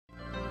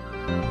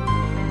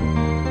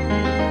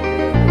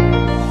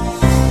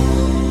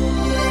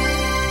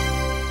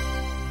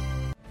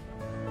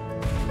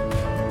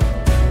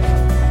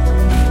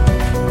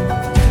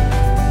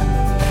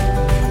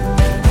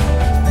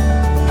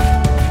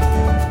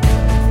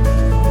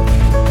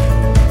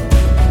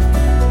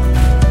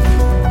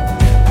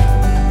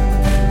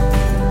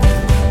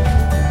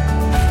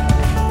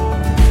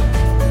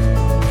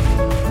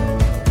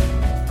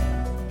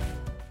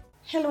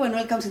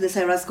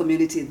Cyrus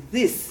community,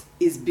 this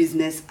is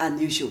business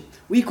unusual.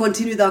 We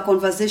continue with our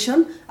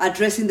conversation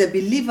addressing the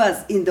believers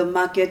in the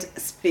market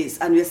space.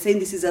 And we're saying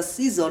this is a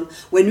season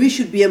when we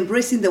should be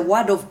embracing the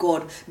word of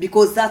God,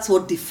 because that's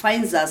what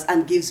defines us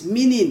and gives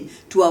meaning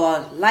to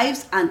our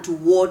lives and to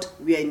what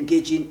we are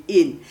engaging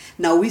in.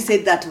 Now, we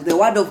said that the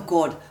word of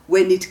God,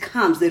 when it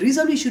comes, the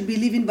reason we should be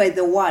living by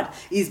the word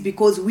is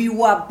because we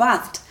were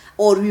birthed,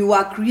 or we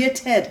were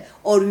created,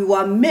 or we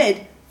were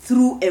made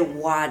through a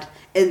word.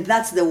 And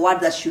that's the word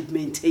that should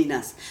maintain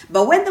us.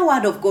 But when the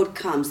word of God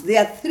comes,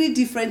 there are three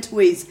different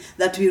ways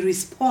that we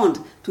respond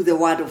to the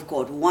word of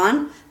God.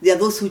 One, there are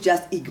those who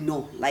just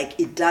ignore, like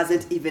it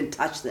doesn't even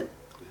touch them,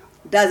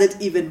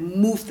 doesn't even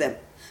move them.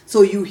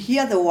 So you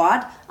hear the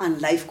word and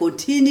life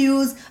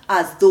continues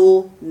as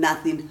though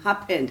nothing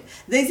happened.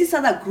 There's this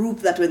other group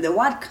that when the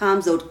word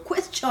comes, they would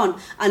question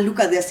and look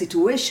at their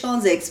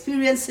situations, their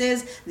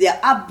experiences, their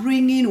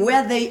upbringing,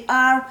 where they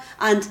are,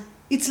 and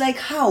it's like,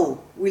 how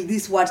will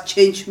this word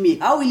change me?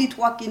 How will it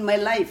work in my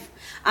life?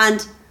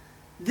 And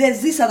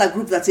there's this other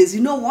group that says,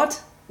 you know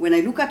what? When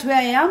I look at where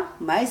I am,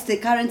 my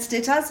current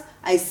status,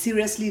 I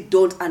seriously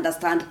don't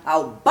understand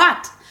how.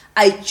 But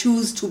I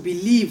choose to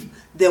believe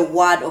the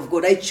word of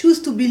God. I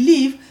choose to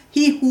believe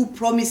he who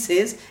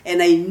promises,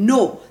 and I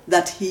know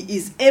that he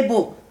is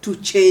able to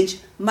change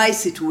my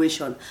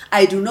situation.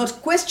 I do not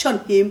question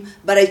him,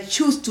 but I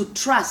choose to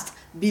trust,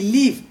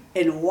 believe,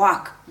 and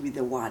work with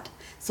the word.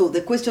 So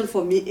the question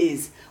for me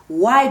is,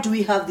 why do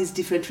we have these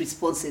different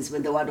responses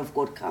when the word of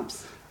God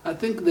comes? I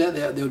think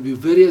there will be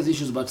various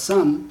issues, but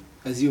some,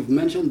 as you've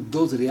mentioned,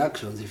 those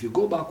reactions, if you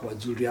go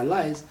backwards, you'll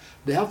realize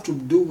they have to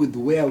do with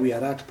where we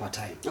are at per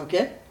time.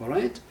 Okay. All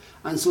right?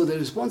 And so the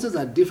responses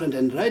are different,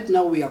 and right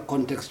now we are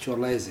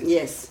contextualizing.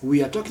 Yes.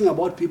 We are talking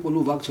about people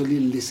who've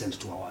actually listened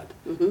to our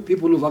word,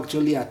 people who've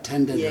actually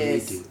attended the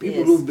meeting,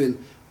 people who've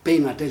been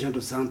paying attention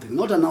to something,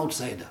 not an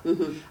outsider.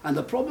 And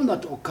the problem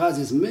that occurs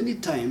is many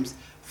times,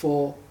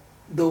 for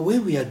the way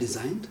we are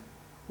designed,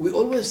 we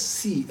always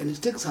see, and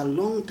it takes a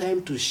long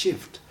time to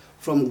shift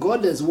from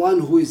God as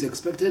one who is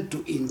expected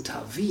to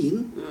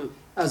intervene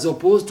as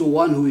opposed to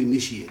one who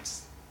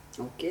initiates.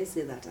 Okay,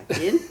 say that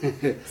again.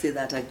 Say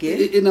that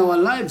again. In our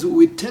lives,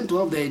 we tend to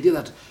have the idea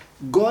that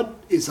God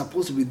is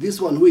supposed to be this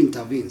one who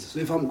intervenes. So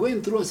if I'm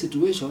going through a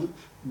situation,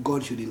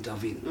 God should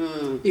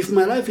intervene. If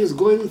my life is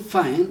going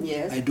fine,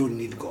 I don't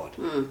need God.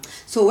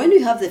 So when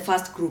you have the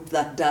first group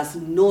that does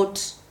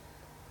not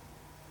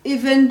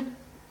even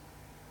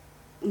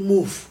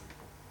move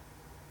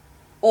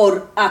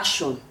or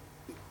action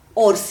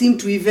or seem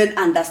to even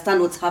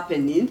understand what's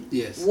happening,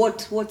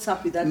 what's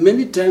up with that?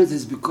 Many times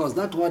it's because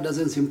that word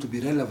doesn't seem to be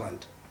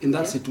relevant in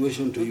that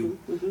situation to you.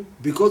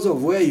 Because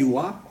of where you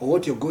are or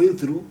what you're going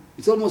through,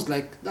 it's almost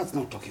like, that's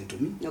not talking to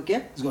me.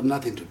 Okay. It's got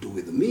nothing to do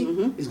with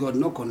me. It's got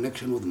no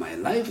connection with my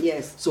life.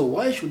 Yes. So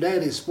why should I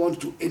respond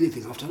to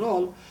anything? After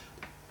all,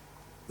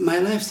 my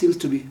life seems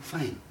to be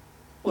fine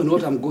on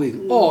what I'm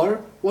going, or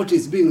what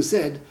is being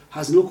said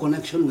has no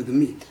connection with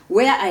me.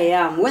 Where I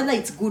am, whether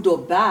it's good or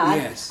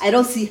bad, I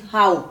don't see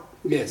how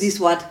this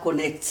word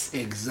connects.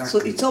 Exactly.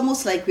 So it's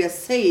almost like we are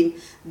saying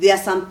there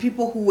are some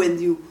people who,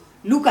 when you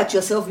look at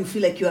yourself, you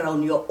feel like you are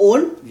on your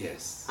own.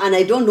 Yes. And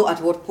I don't know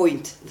at what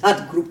point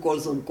that group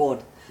calls on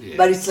God.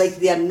 But it's like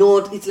they are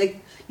not, it's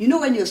like, you know,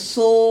 when you're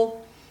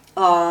so,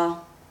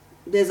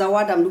 there's a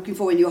word I'm looking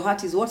for, when your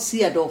heart is what?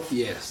 Seared off.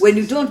 Yes. When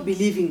you don't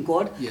believe in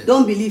God,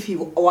 don't believe he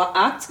will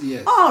act,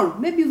 or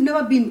maybe you've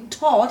never been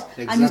taught,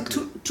 and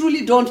you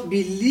truly don't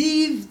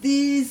believe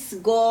this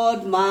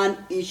God-man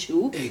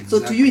issue. So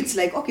to you it's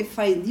like, okay,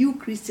 fine, you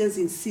Christians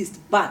insist,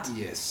 but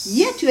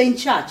yet you're in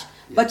church.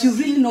 But you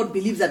really not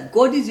believe that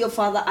God is your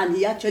father and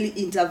he actually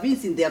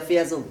intervenes in the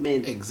affairs of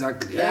men.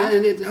 Exactly.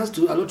 And it has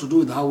a lot to do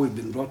with how we've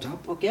been brought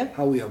up,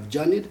 how we have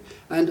journeyed.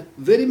 And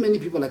very many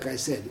people, like I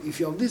said, if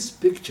you have this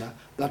picture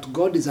that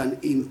God is an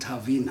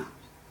intervener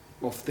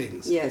of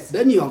things,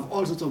 then you have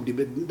all sorts of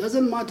debate. It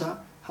doesn't matter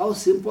how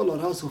simple or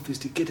how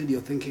sophisticated your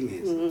thinking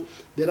is.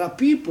 There are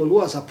people who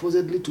are supposed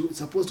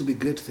to be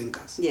great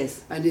thinkers.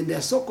 And in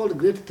their so-called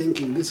great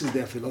thinking, this is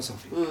their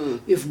philosophy.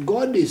 If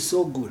God is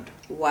so good,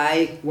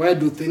 why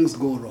do things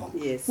go wrong?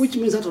 Which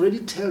means that already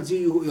tells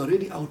you you're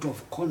already out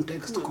of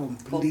context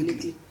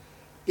completely.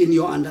 In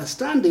your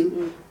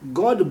understanding,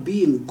 God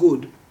being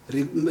good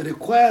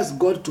requires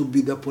God to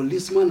be the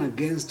policeman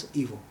against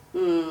evil.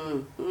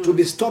 To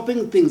be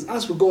stopping things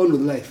as we go on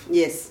with life.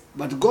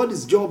 But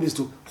God's job is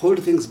to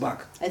hold things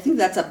back. I think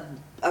that's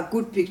a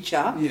good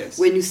picture.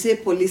 When you say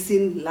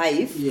policing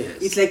life,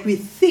 it's like we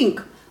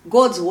think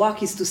God's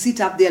work is to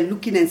sit up there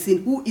looking and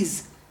seeing who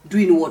is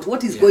doing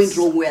what is going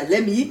wrong where.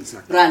 Let me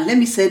run, let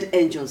me send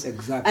angels.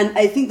 And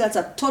I think that's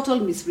a total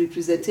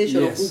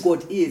misrepresentation of who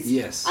God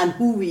is and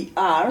who we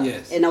are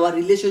and our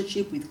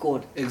relationship with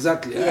God.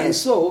 And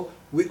so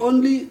we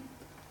only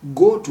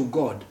go to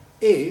God,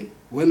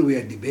 when we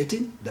are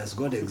debating, does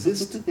God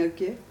exist?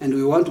 And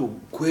we want to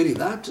query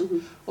that.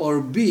 Or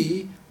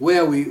B,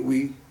 where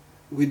we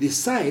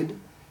decide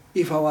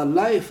if our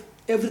life,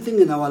 everything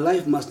in our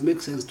life must make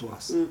sense to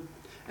us.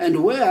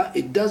 And where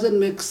it doesn't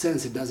make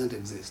sense, it doesn't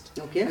exist.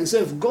 Okay. And so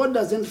if God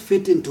doesn't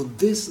fit into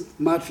this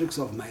matrix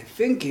of my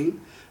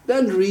thinking,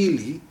 then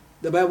really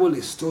the Bible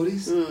is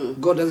stories.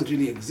 God doesn't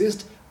really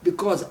exist,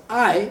 because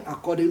I,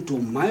 according to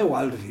my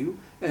worldview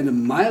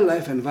and my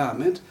life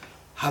environment,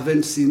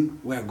 haven't seen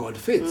where God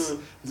fits.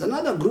 There's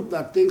another group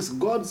that thinks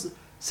God's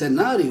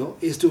scenario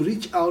is to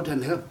reach out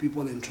and help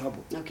people in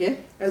trouble. Okay.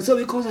 And so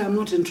because I am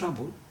not in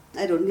trouble,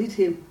 I don't need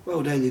him. Why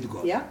would I need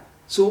God? Yeah.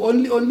 So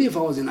only if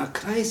I was in a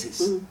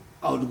crisis,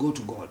 I would go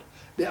to God.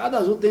 The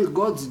others who think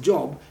God's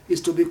job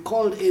is to be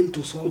called in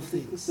to solve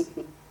things.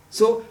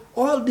 So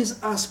all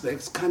these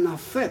aspects can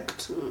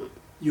affect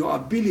your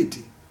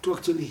ability to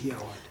actually hear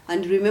word.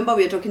 And remember,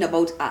 we are talking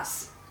about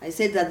us. I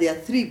said that there are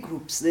 3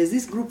 groups. There's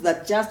this group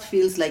that just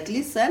feels like,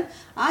 listen,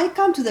 I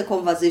come to the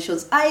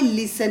conversations, I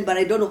listen, but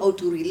I don't know how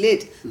to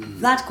relate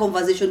that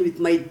conversation with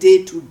my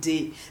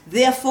day-to-day.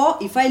 Therefore,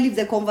 if I leave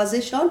the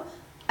conversation,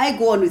 I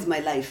go on with my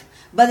life.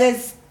 But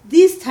there's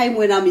this time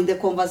when I'm in the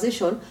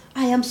conversation,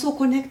 I am so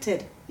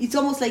connected. It's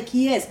almost like,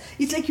 yes,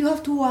 it's like you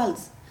have 2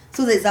 worlds.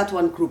 So there's that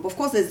one group. Of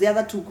course, there's the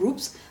other 2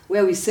 groups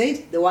where we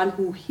said the one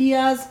who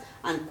hears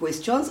and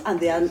questions, and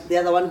the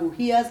other one who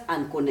hears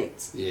and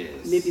connects.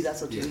 Yes. Maybe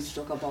that's what we need to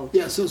talk about.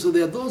 Yeah, so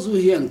there are those who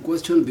hear and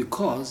question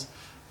because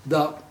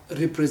the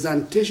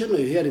representation you're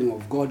hearing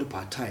of God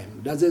per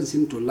time doesn't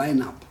seem to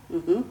line up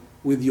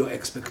with your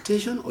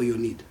expectation or your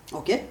need.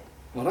 Okay.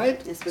 All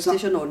right?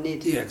 Expectation or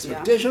need. Yeah,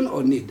 expectation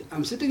or need.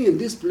 I'm sitting in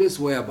this place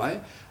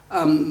whereby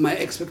my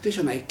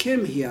expectation, I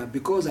came here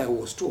because I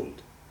was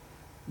told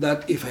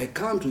that if I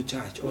come to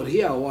church or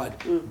hear a word,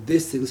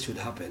 these things should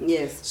happen.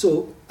 Yes.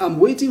 So I'm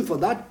waiting for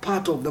that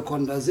part of the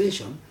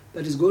conversation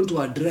that is going to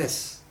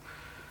address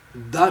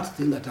that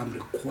thing that I'm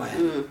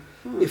requiring.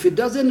 If it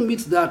doesn't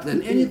meet that,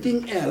 then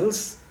anything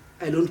else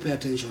I don't pay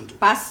attention to.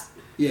 Pass.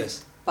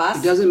 Yes. Pass.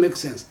 It doesn't make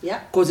sense. Yeah.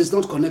 Because it's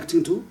not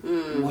connecting to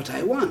what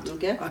I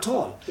want at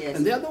all. Yes.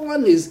 And the other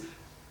one is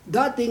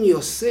that thing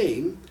you're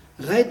saying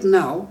right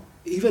now,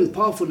 even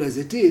powerful as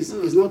it is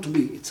not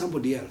me, it's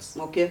somebody else.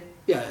 Okay.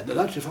 Yeah,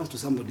 that refers to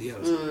somebody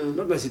else,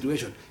 not my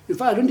situation. In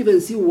fact, I don't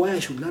even see why I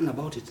should learn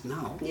about it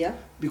now. Yeah.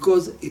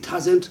 Because it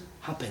hasn't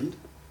happened.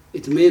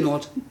 It may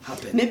not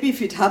happen. Maybe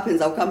if it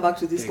happens, I'll come back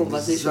to these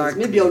conversations.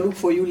 Maybe I'll look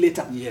for you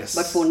later. Yes.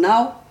 But for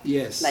now,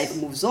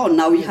 life moves on.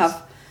 Now we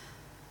have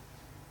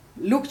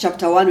Luke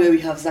chapter 1, where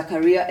we have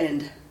Zechariah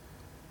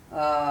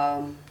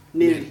and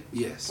Mary.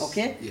 Yes.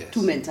 Okay? Yes.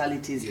 2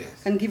 mentalities.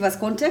 Yes. Can you give us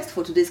context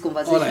for today's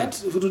conversation? All right.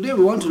 For today,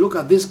 we want to look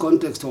at this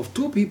context of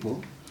 2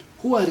 people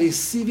who are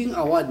receiving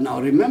a word.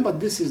 Now, remember,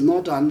 this is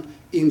not an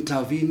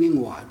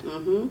intervening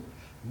word.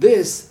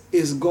 This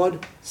is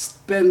God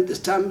stepping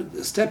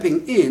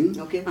in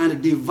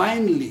and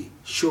divinely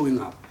showing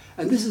up.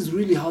 And this is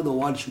really how the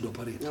word should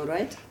operate. All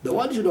right. The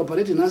word should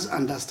operate in us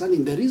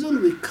understanding the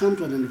reason we come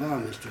to an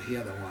environment to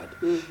hear the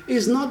word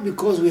is not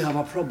because we have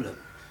a problem.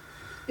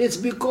 It's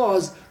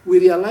because we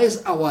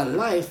realize our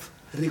life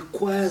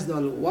requires the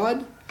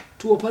word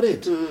to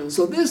operate.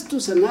 So these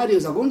 2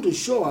 scenarios are going to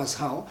show us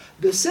how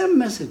the same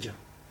messenger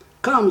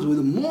comes with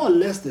more or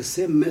less the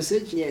same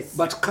message,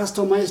 but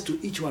customized to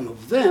each one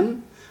of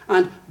them,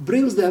 and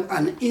brings them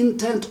an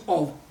intent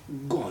of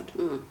God.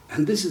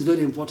 And this is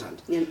very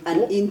important.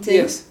 An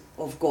intent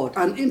of God.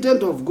 An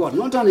intent of God,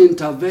 not an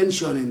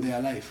intervention in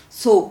their life.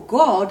 So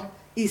God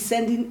is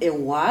sending a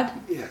word.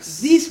 Yes.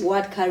 This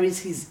word carries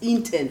his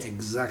intent.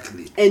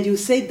 Exactly. And you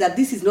said that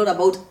this is not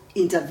about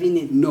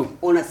intervening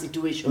on a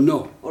situation.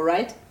 No. All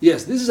right?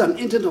 Yes, this is an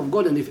intent of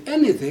God. And if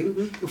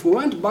anything, if we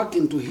went back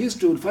into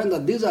history, we would find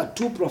that these are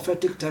 2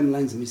 prophetic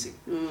timelines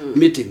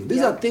meeting.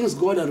 These are things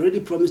God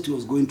already promised he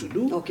was going to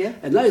do. Okay.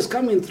 And now he's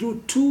coming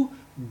through 2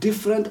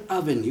 different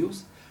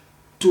avenues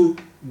to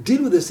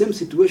deal with the same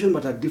situation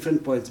but at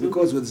different points.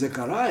 Because with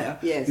Zechariah,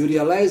 you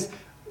realize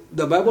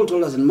the Bible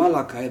told us in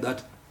Malachi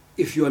that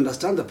if you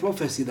understand the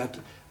prophecy that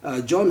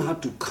John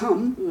had to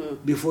come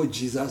before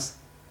Jesus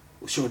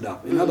showed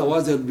up. In other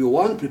words, there would be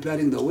one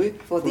preparing the way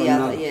for the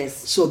another. Other.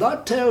 Yes. So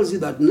that tells you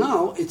that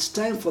now it's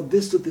time for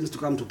these 2 things to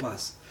come to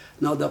pass.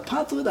 Now the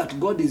pathway that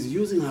God is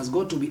using has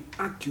got to be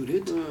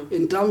accurate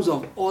in terms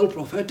of all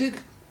prophetic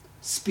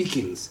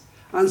speakings.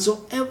 And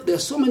so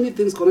there's so many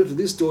things connected to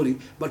this story,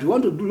 but we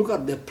want to look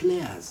at the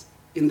players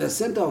in the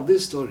center of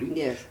this story.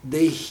 Yes.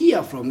 They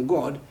hear from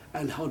God,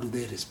 and how do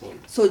they respond?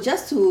 So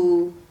just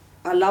to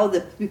allow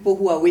the people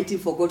who are waiting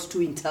for God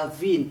to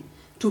intervene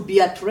to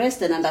be at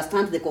rest and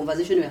understand the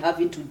conversation we're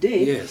having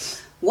today.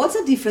 Yes. What's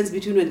the difference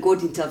between when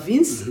God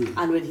intervenes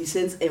and when he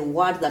sends a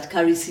word that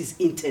carries his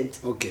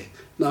intent? Okay.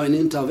 Now in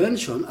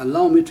intervention,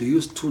 allow me to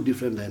use 2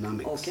 different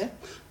dynamics. Okay.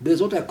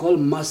 There's what I call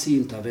mercy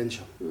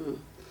intervention.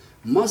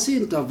 Mercy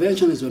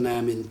intervention is when I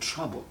am in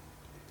trouble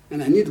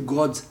and I need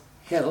God's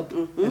help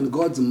and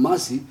God's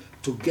mercy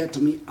to get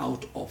me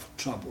out of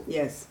trouble.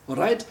 Yes. All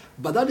right?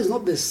 But that is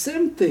not the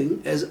same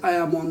thing as I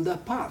am on the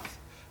path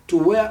to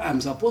where I'm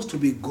supposed to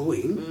be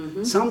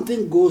going.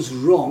 Something goes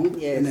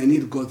wrong and I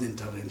need God's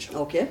intervention.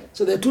 Okay.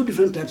 So there are 2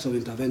 different types of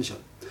intervention.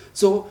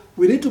 So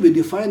we need to be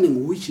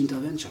defining which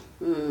intervention.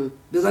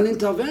 There's an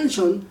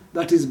intervention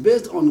that is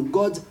based on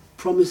God's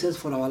promises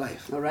for our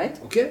life. All right.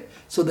 Okay?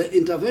 So the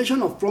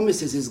intervention of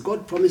promises is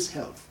God promised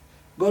health.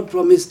 God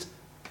promised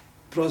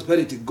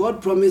prosperity.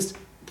 God promised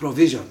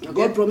provision. Okay.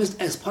 God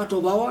promised as part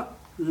of our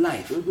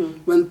life.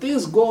 When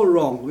things go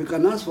wrong, we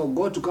can ask for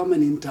God to come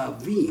and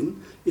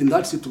intervene in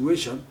that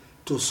situation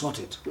to sort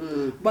it.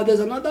 But there's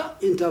another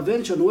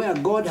intervention where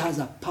God has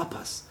a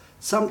purpose,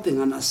 something,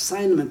 an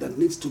assignment that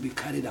needs to be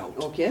carried out.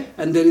 Okay.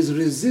 And there is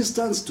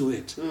resistance to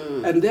it.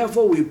 And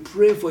therefore we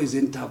pray for his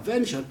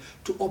intervention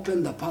to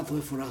open the pathway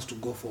for us to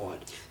go forward.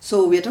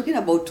 So we're talking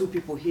about two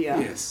people here.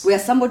 Yes. Where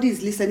somebody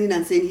is listening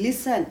and saying,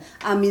 listen,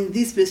 I'm in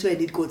this place where I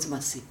need God's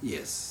mercy.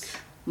 Yes.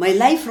 My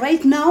life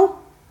right now,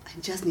 I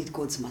just need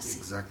God's mercy.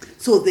 Exactly.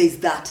 So there's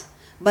that.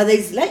 But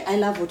there's, like, I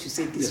love what you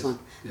said, this one.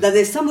 Yes. That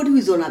there's somebody who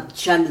is on a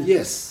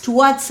journey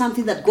towards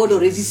something that God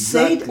already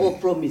said or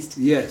promised.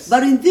 Yes.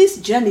 But in this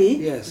journey,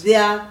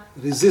 there are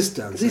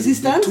resistance,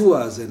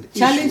 detours and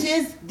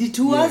challenges,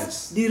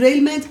 detours,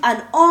 derailment,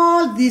 and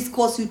all this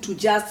cause you to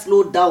just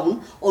slow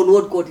down on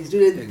what God is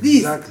doing.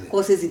 This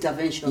causes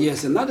intervention.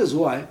 Yes, and that is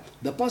why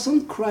the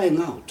person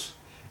crying out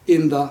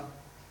in the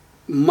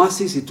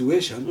mercy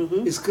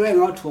situation is crying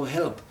out for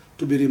help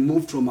to be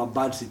removed from a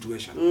bad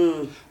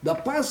situation. The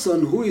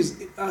person who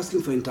is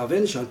asking for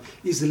intervention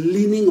is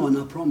leaning on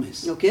a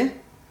promise. Okay.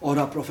 Or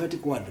a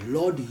prophetic word.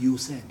 Lord, you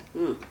said.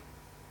 All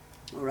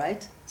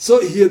right.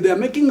 So here they are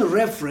making a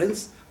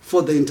reference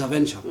for the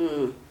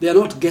intervention. They are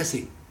not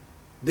guessing.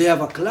 They have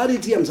a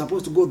clarity, I'm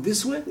supposed to go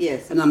this way.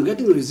 Yes. And I'm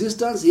getting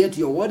resistance, yet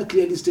your word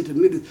clearly stated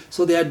me this.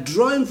 So they are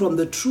drawing from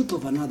the truth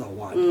of another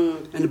word.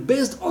 And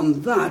based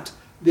on that,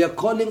 they are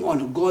calling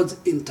on God's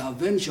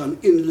intervention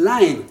in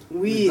line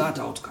with that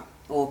outcome.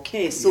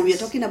 Okay, so we are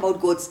talking about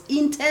God's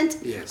intent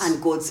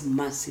and God's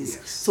mercies.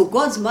 So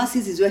God's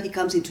mercies is where he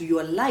comes into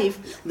your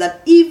life,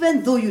 that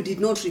even though you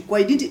did not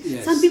require,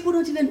 some people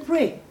don't even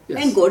pray,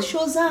 and God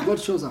shows up. God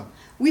shows up.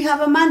 We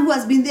have a man who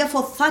has been there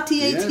for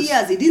 38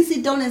 years. He didn't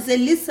sit down and say,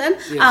 listen,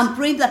 I'm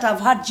praying that I've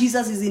heard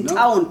Jesus is in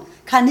town.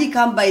 Can he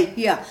come by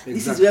here?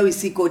 This is where we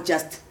see God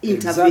just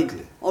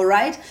intervene. All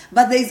right?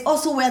 But there is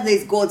also where there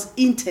is God's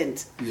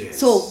intent.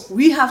 So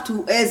we have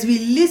to, as we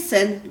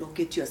listen,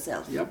 locate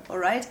yourself. All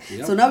right?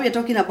 So now we are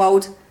talking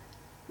about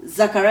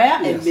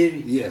Zechariah and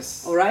Mary.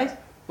 Yes. All right?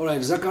 All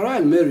right,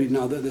 Zechariah and Mary,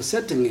 now the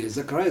setting is,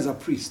 Zechariah is a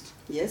priest.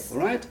 Yes. All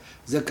right?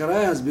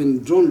 Zechariah has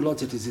been drawn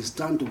lots. It is his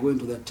turn to go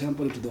into the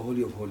temple, into the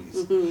Holy of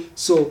Holies.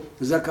 So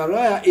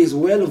Zechariah is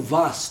well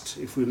versed,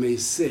 if we may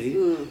say,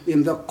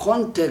 in the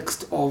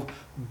context of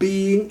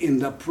being in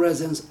the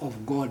presence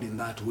of God in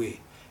that way.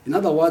 In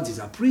other words, he's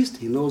a priest.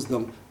 He knows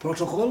the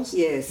protocols.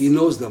 Yes. He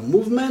knows the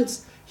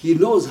movements. He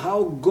knows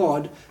how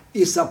God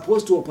is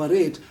supposed to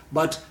operate.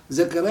 But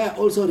Zechariah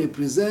also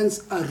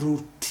represents a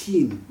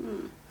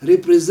routine.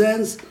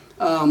 Represents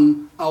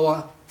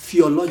our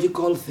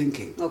theological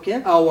thinking.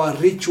 Our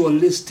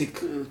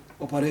ritualistic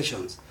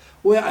operations.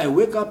 Where I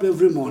wake up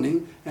every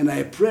morning and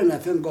I pray and I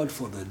thank God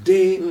for the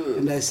day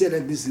and I say,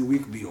 let this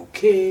week be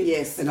okay.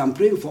 Yes. And I'm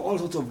praying for all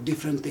sorts of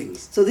different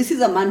things. So this is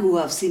a man who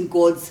has seen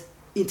God's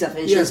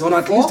intervention. Yes, or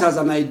at least has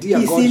an idea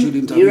He's God should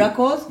intervene.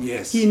 Miracles.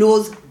 Yes. He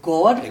knows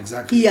God.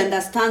 Exactly. He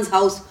understands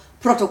house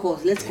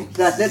protocols. Let's say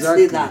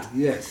that.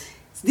 Yes.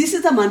 This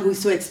is a man who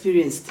is so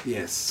experienced.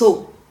 Yes.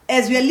 So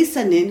as we are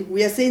listening,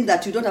 we are saying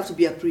that you don't have to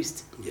be a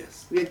priest.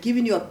 Yes. We are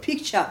giving you a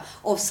picture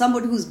of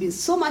somebody who's been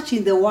so much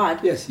in the Word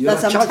that you're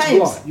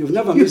sometimes you've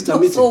never missed a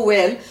meeting so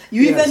well.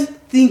 You even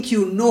think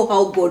you know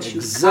how God should come.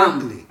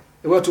 Exactly.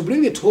 Well, to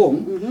bring it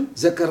home,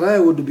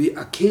 Zechariah would be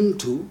akin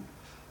to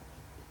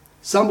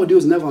somebody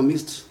who's never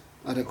missed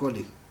a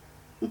recording.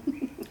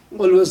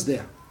 Always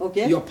there.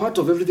 Okay. You're part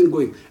of everything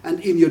going.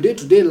 And in your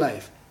day-to-day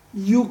life,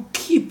 you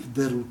keep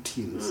the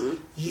routines.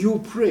 You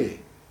pray.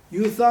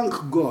 You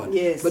thank God.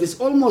 Yes. But it's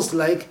almost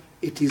like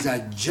it is a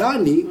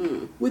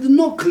journey with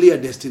no clear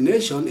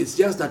destination. It's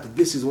just that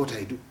this is what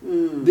I do.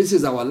 This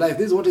is our life.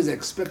 This is what is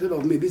expected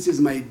of me. This is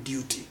my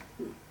duty.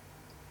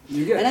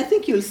 You get? And I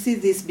think you'll see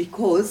this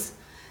because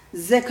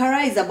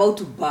Zechariah is about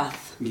to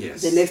birth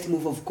the next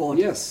move of God.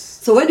 Yes.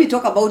 So when we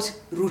talk about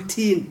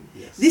routine,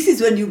 this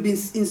is when you've been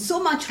in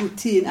so much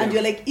routine and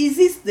you're like, is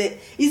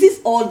this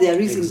all there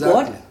is in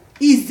God?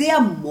 Is there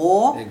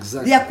more?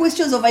 Exactly. There are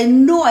questions of I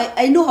know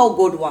how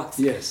God works.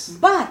 Yes.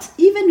 But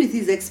even with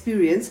his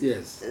experience,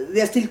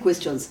 there are still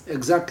questions.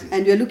 Exactly.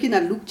 And we're looking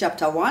at Luke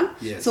chapter 1.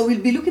 Yes. So we'll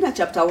be looking at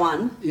chapter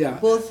 1. Yeah.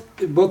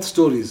 Both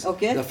stories.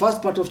 Okay. The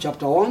first part of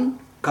chapter 1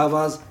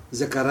 covers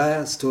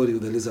Zechariah's story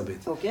with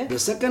Elizabeth. Okay. The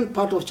second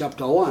part of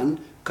chapter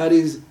 1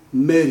 carries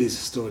Mary's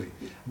story.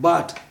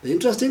 But the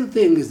interesting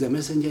thing is the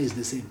messenger is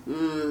the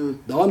same.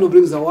 The one who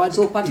brings the word.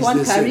 So part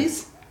 1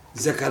 carries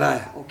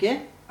Zechariah.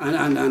 Okay.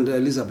 And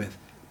Elizabeth.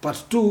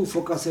 Part 2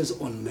 focuses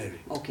on Mary.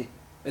 Okay.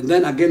 And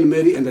then again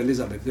Mary and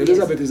Elizabeth.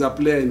 Elizabeth is a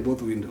player in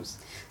both windows.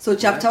 So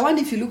chapter 1,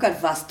 if you look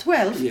at verse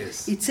 12,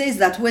 it says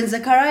that when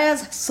Zechariah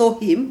saw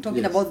him,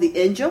 talking about the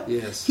angel,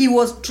 he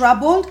was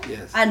troubled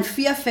and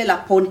fear fell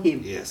upon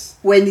him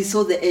when he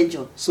saw the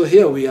angel. So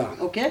here we are.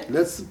 Okay.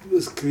 Let's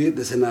create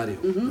the scenario.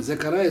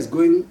 Zechariah is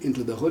going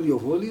into the Holy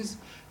of Holies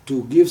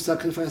to give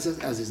sacrifices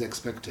as is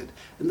expected.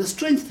 And the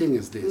strange thing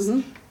is this.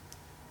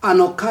 An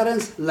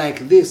occurrence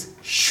like this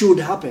should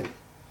happen.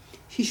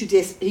 He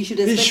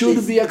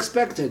should be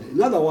expected.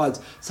 In other words,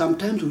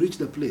 sometimes we reach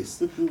the place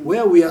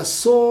where we are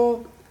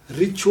so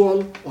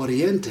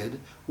ritual-oriented,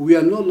 we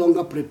are no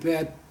longer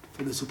prepared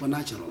for the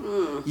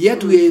supernatural.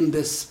 Yet we are in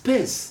the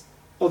space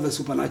of the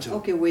supernatural.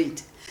 Okay,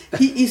 wait.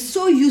 He is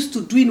so used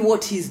to doing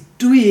what he's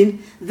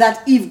doing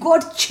that if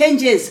God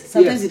changes,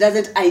 sometimes he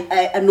doesn't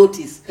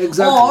notice.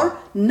 Exactly. Or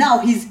now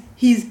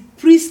his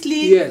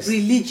priestly,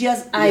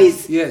 religious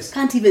eyes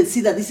can't even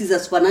see that this is a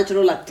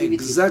supernatural activity.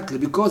 Exactly.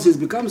 Because he's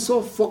become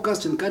so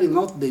focused in carrying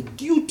out the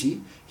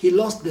duty, he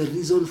lost the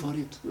reason for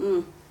it.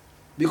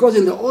 Because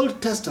in the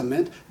Old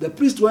Testament, the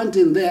priest went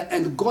in there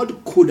and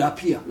God could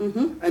appear.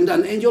 And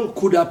an angel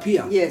could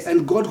appear.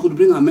 And God could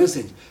bring a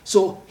message.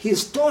 So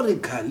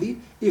historically,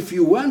 if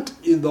you weren't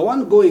the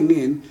one going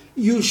in,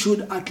 you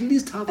should at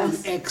least have an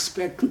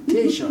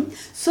expectation.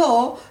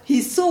 So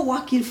he's so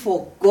working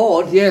for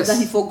God that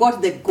he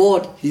forgot the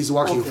God he's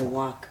working of the for.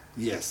 work.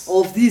 Yes.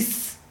 Of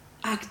these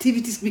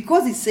activities,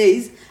 because it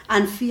says,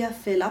 and fear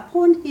fell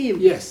upon him.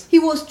 Yes. He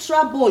was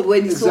troubled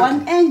when he saw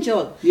an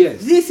angel.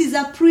 Yes. This is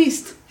a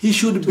priest. He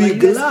should be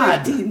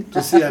glad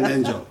to see an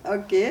angel.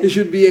 Okay. He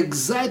should be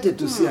excited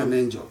to see an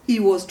angel. He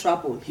was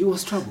troubled. He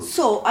was troubled.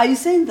 So, are you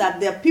saying that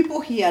there are people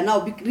here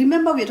now?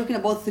 Remember, we are talking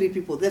about 3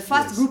 people. The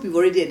first group we've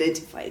already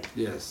identified.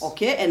 Yes.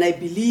 Okay, and I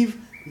believe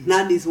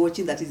none is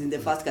watching that is in the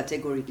first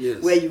category.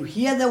 Yes. Where you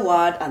hear the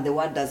word and the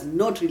word does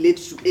not relate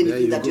to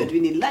anything that you're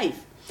doing in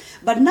life.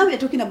 But now we're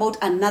talking about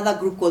another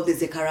group called the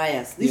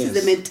Zechariahs. This is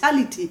the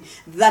mentality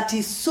that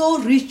is so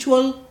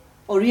ritual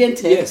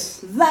oriented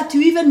that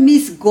you even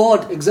miss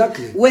God.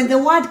 Exactly. When the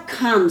word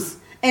comes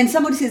and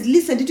somebody says,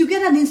 listen, did you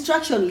get an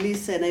instruction?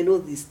 Listen, I know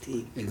this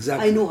thing.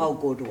 Exactly. I know how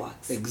God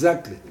works.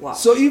 Exactly. Wow.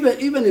 So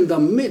even in the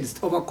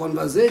midst of a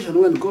conversation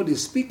when God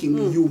is speaking,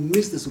 you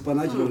miss the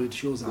supernatural, it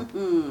shows up.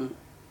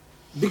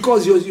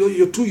 Because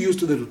you're too used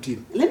to the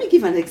routine. Let me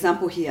give an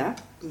example here.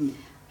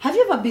 Have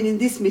you ever been in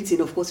this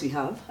meeting? Of course we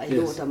have. I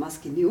know what I'm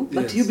asking you.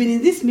 But you've been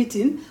in this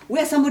meeting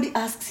where somebody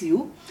asks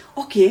you,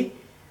 okay,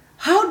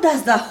 how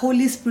does the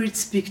Holy Spirit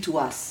speak to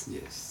us?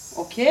 Yes.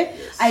 Okay?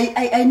 Yes.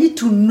 I need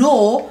to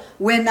know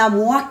when I'm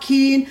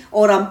working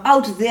or I'm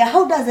out there,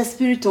 how does the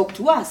Spirit talk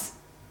to us?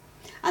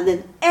 And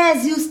then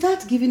as you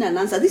start giving an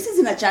answer, this is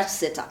in a church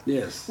setup.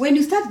 Yes. When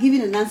you start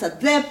giving an answer,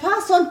 the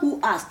person who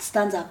asked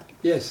stands up.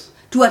 Yes.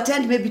 To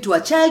attend maybe to a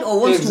child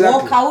or wants to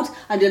walk out,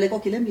 and you're like,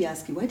 okay, let me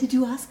ask you, why did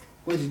you ask?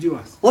 Why did you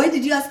ask? Why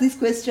did you ask this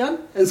question?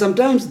 And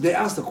sometimes they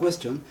ask the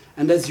question,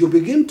 and as you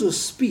begin to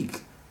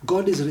speak,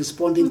 God is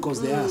responding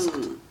because they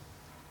asked.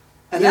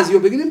 And as you're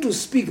beginning to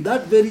speak,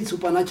 that very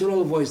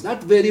supernatural voice,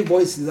 that very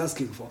voice he's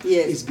asking for,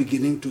 is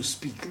beginning to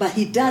speak. But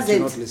he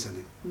doesn't not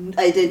listening.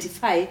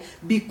 Identify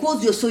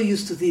because you're so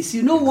used to this.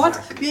 You know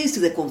what? You're used to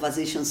the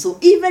conversation. So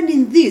even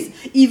in this,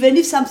 even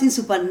if something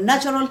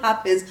supernatural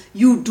happens,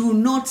 you do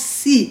not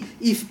see.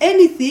 If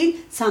anything,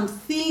 some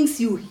things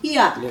you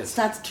hear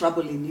starts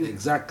troubling you.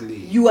 Exactly.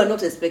 You are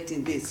not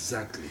expecting this.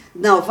 Exactly.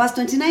 Now, verse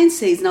 29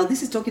 says, now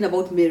this is talking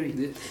about Mary.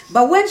 Yes.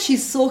 But when she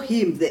saw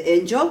him, the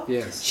angel,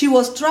 she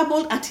was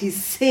troubled at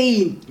his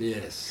saying.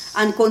 Yes.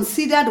 And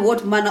considered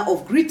what manner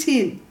of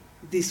greeting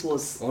this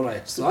was. All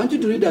right. So I want you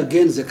to read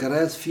again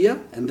Zechariah's fear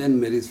and then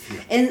Mary's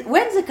fear. And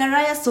when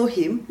Zechariah saw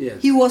him,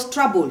 he was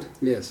troubled.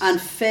 Yes. And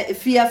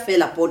fear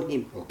fell upon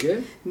him.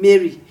 Okay.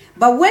 Mary.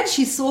 But when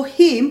she saw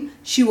him,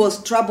 she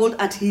was troubled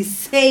at his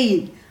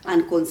saying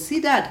and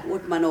considered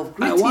what manner of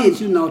greeting. I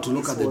want you now to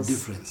look at the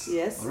difference.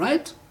 Yes. All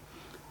right.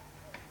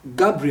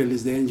 Gabriel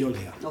is the angel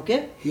here.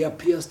 Okay. He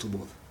appears to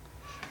both.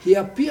 He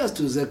appears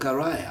to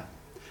Zechariah,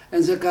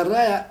 and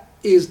Zechariah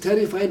is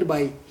terrified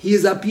by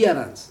his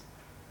appearance.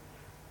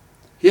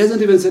 He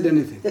hasn't even said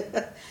anything.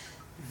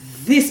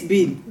 This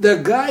being the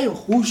guy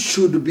who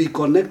should be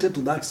connected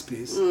to that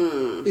space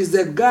is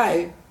the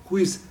guy who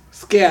is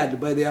scared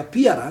by the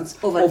appearance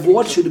of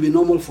what should be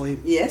normal for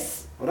him.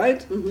 Yes. All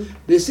right?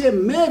 They say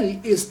Mary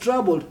is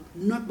troubled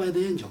not by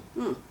the angel.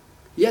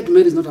 Yet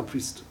Mary is not a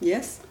priest.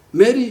 Yes.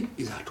 Mary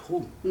is at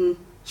home.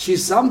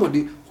 She's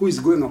somebody who is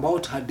going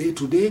about her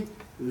day-to-day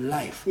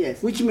life.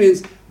 Yes. Which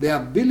means the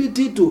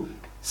ability to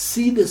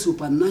see the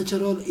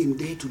supernatural in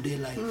day-to-day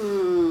life.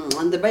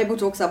 And the Bible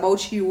talks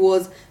about she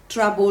was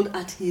troubled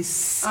at his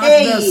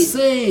saying. At the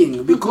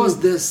saying, because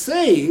the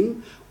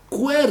saying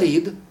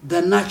queried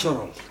the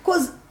natural.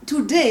 Because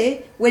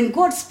today, when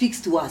God speaks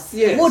to us,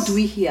 what do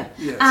we hear?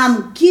 Yes.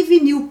 I'm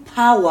giving you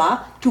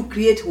power to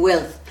create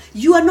wealth.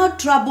 You are not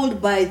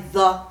troubled by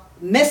the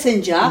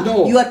messenger.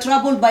 No. You are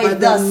troubled by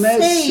the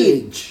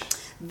message. saying.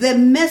 The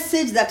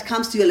message that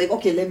comes to you, like,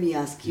 okay, let me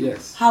ask you,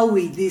 how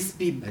will this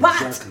be?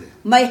 But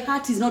my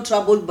heart is not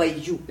troubled by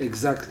you.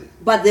 Exactly.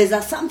 But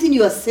there's something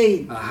you are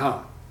saying.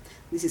 Aha.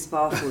 This is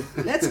powerful.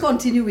 Let's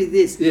continue with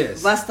this.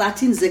 Yes. Verse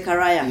 13,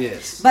 Zechariah.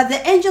 Yes. But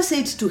the angel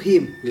said to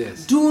him,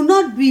 do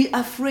not be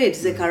afraid,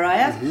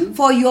 Zechariah,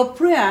 for your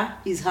prayer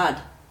is heard.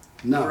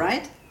 Now, all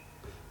right?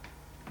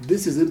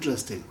 This is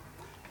interesting.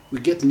 We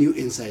get new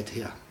insight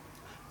here.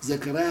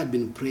 Zechariah had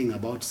been praying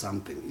about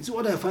something. It's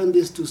what I find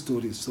these two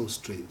stories so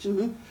strange.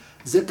 Mm-hmm.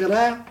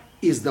 Zechariah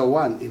is the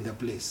one in the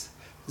place.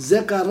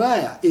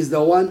 Zechariah is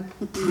the one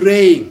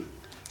praying.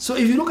 So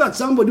if you look at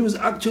somebody who's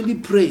actually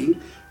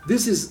praying,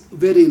 this is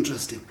very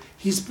interesting.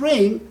 He's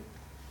praying,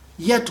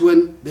 yet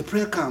when the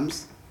prayer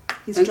comes,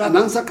 and an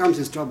answer comes,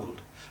 he's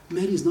troubled.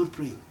 Mary is not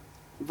praying.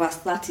 Verse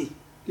 30.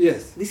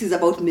 Yes. This is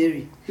about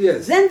Mary.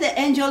 Yes. Then the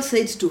angel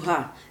said to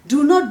her,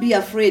 "Do not be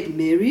afraid,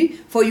 Mary,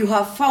 for you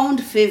have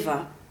found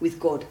favor with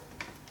God."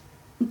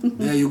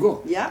 There you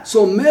go. Yeah.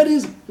 So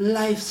Mary's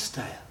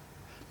lifestyle,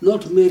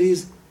 not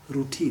Mary's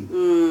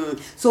routine.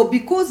 So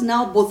because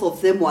now both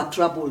of them were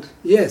troubled.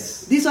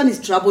 Yes. This one is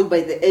troubled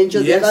by the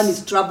angel. Yes. The other one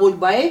is troubled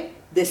by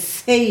the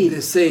saying.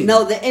 The saying.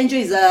 Now the angel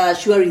is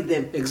assuring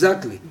them.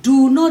 Exactly.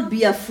 Do not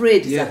be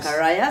afraid, Yes.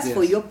 Zacharias, Yes.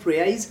 for your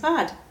prayer is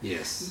heard.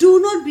 Yes.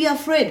 Do not be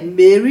afraid,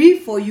 Mary,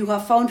 for you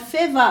have found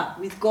favor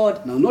with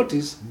God. Now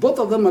notice, both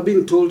of them are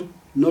being told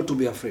not to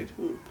be afraid.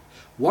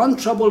 One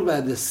troubled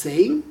by the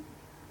saying,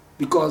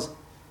 because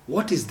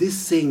what is this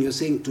saying you're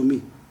saying to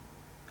me?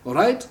 All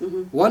right?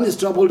 One is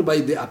troubled by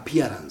the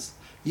appearance.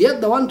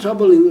 Yet the one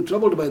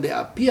troubled by the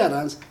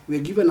appearance, we're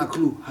given a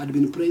clue, had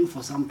been praying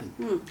for something.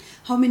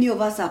 How many of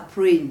us are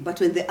praying, but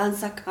when the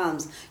answer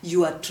comes,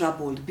 you are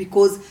troubled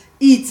because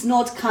it's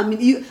not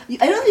coming.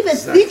 I don't even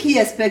think he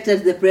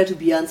expected the prayer to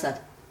be answered.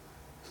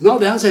 Now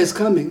the answer is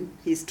coming.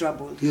 He's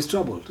troubled. He's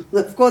troubled.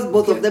 Of course,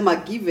 both of them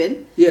are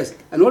given. Yes.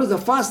 And what is the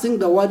first thing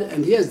the word,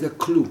 and here's the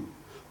clue.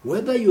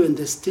 Whether you're in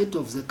the state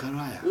of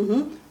Zechariah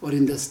or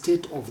in the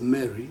state of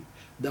Mary,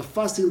 the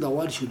first thing the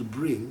word should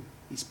bring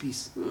is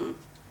peace.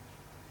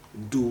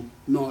 Do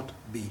not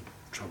be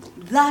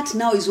troubled. That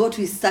now is what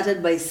we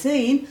started by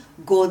saying,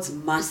 God's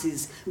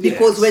mercies.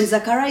 Because when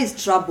Zechariah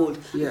is troubled,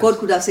 God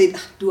could have said,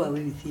 do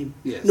away with him.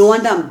 No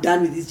wonder I'm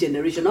done with this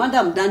generation. No wonder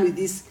I'm done with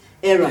this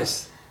era.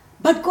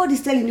 But God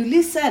is telling you,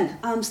 listen,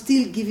 I'm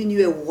still giving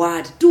you a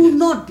word. Do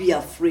not be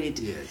afraid.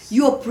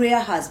 Your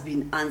prayer has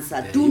been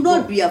answered. Do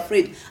not be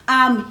afraid.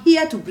 I'm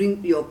here to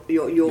bring your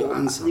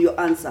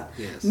answer.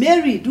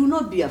 Mary, do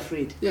not be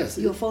afraid. You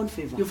have found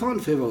favor. You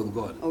found favor with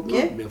God.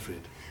 Okay? Don't be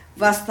afraid.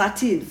 Verse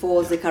 13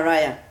 for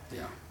Zechariah.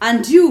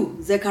 And you,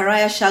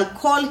 Zechariah, shall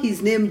call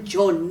his name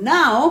John.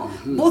 Now,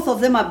 both of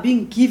them are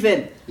being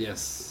given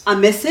a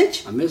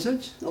message. A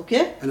message.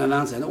 Okay. And an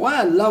answer. And why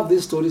I love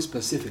this story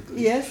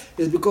specifically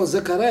is because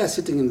Zechariah is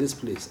sitting in this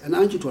place. And I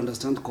want you to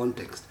understand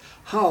context.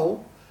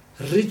 How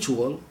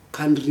ritual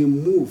can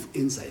remove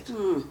insight.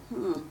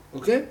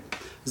 Okay?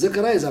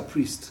 Zechariah is a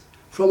priest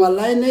from a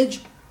lineage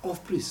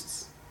of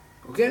priests.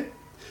 Okay?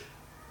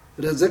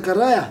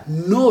 Zechariah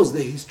knows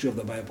the history of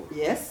the Bible.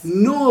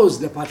 Knows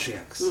the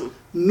patriarchs.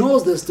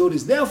 Knows the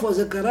stories. Therefore,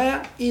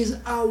 Zechariah is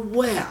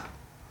aware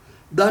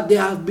that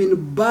there have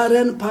been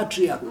barren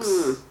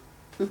patriarchs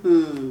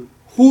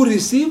who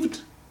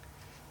received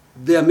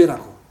their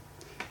miracle.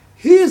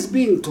 He is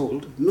being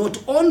told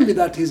not only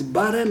that his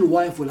barren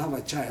wife will have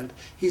a child,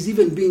 he's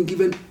even being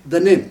given the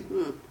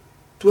name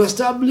to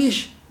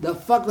establish the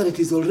fact that it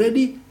is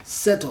already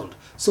settled.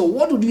 So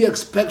what would you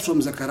expect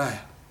from Zechariah?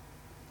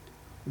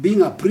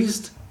 Being a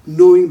priest,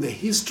 knowing the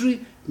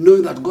history,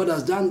 knowing that God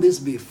has done this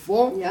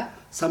before,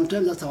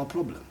 sometimes that's our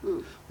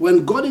problem.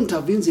 When God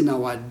intervenes in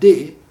our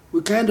day,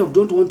 we kind of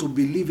don't want to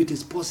believe it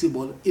is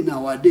possible in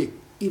our day,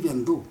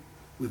 even though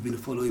we've been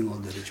following all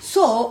the rituals.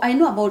 So, I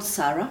know about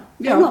Sarah,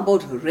 I know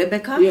about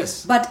Rebecca,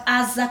 but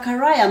as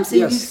Zechariah, I'm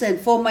saying, listen,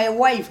 for my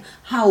wife,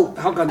 how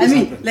can this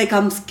happen? Like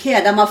I'm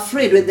scared, I'm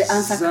afraid when the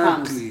answer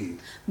comes.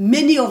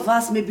 Many of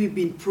us maybe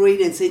been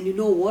praying and saying, you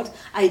know what,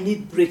 I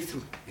need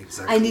breakthrough.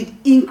 I need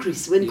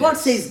increase. When God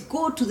says,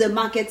 go to the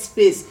market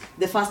space,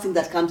 the first thing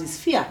that comes is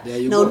fear.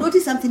 Now,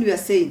 notice something we are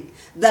saying,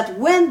 that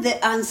when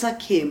the answer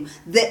came,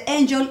 the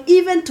angel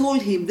even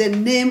told him the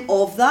name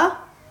of the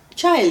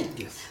child.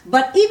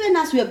 But even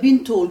as we are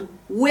being told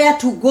where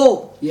to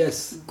go,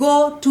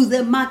 go to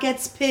the market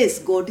space.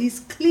 God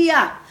is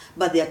clear.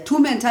 But there are two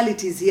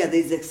mentalities here. There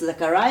is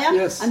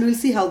Zechariah, and we'll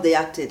see how they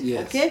acted.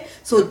 Okay?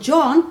 So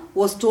John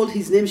was told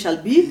his name shall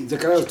be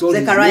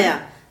Zechariah.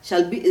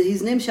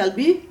 His name shall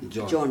be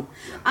John.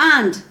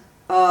 And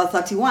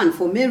 31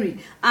 for Mary,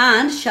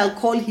 and shall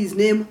call his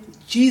name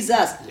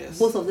Jesus.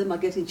 Both of them are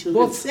getting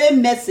children.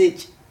 Same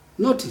message.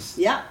 Notice.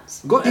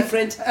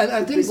 Different and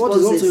I think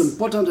responses. What is also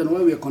important and why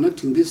we are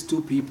connecting these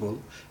two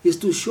people is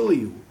to show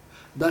you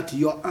that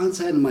your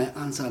answer and my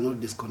answer are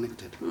not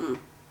disconnected.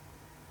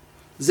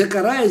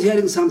 Zechariah is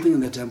hearing something in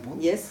the temple.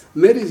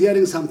 Mary is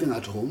hearing something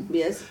at home.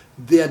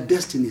 Their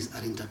destinies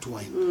are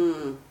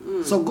intertwined.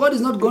 So God is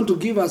not going to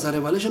give us a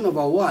revelation of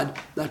a word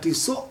that is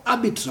so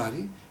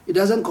arbitrary, it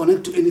doesn't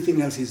connect to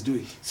anything else he's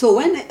doing. So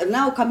when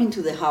now coming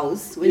to the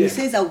house, when he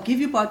says, I'll give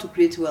you power to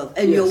create wealth,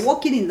 and you're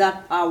walking in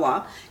that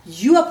power,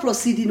 you are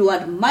proceeding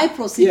word, my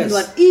proceeding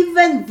word,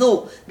 even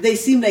though they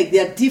seem like they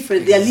are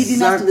different, they are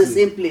leading us to the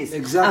same place.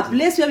 A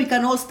place where we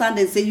can all stand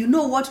and say, you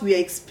know what, we are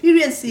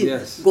experiencing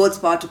God's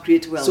power to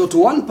create wealth. So to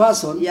one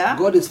person,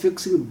 God is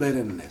fixing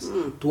barrenness.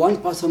 To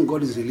one person,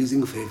 God is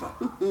releasing favor.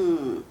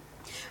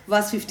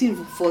 verse 15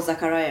 for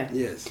Zechariah.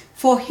 Yes.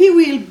 For he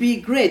will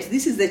be great.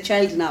 This is the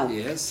child now.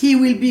 Yes. He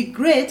will be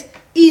great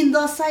in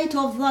the sight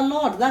of the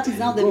Lord. That is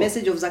now the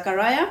message of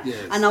Zechariah.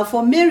 Yes. And now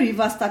for Mary,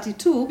 verse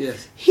 32.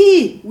 Yes.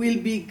 He will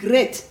be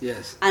great.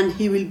 Yes. And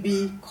he will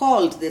be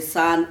called the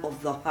Son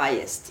of the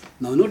Highest.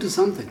 Now notice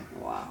something.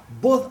 Wow.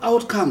 Both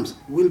outcomes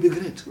will be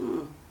great.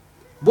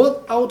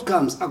 Both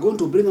outcomes are going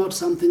to bring out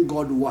something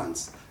God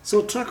wants.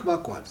 So track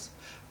backwards.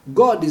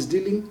 God is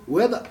dealing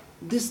with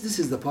this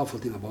is the powerful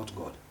thing about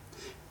God.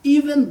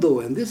 Even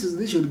though, and this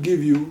should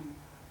give you,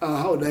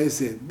 how do I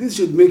say, this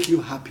should make you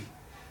happy,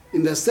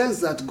 in the sense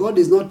that God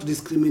is not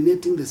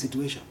discriminating the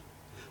situation.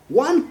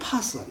 One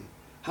person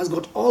has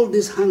got all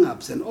these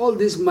hang-ups and all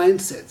these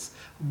mindsets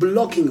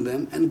blocking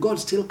them, and God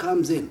still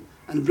comes in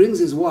and brings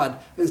his word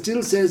and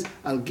still says,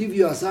 I'll give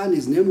you a son,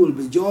 his name will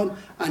be John,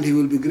 and he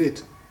will be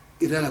great.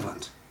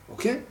 Irrelevant.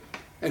 Okay?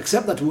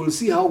 Except that we'll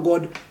see how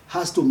God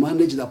has to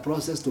manage the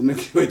process to make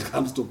sure it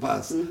comes to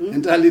pass.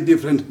 Entirely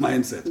different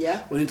mindset.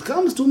 Yeah. When it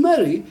comes to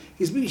Mary,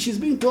 she's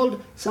being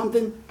told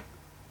something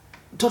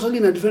totally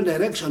in a different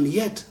direction,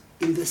 yet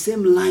in the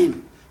same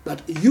line.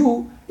 That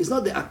it's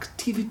not the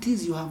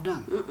activities you have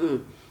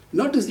done.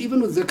 Notice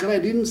even with Zechariah,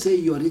 it didn't say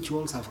your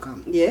rituals have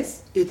come.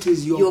 Yes. It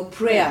is your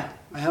prayer.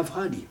 I have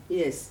heard you.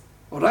 Yes.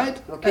 All right?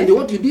 Okay. And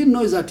what you didn't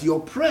know is that your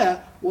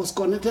prayer was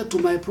connected to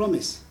my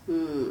promise.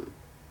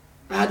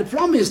 I had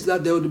promised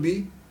that there would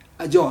be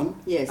a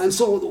John. Yes. And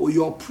so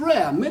your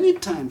prayer, many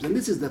times, and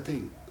this is the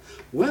thing,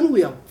 when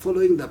we are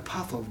following the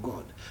path of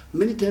God,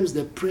 many times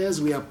the prayers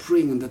we are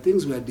praying and the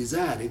things we are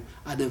desiring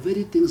are the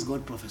very things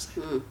God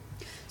prophesied.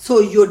 So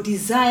your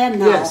desire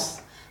now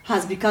Yes.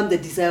 has become the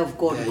desire of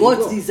God. There you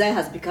God's go. desire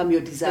has become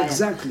your desire.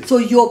 Exactly. So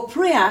your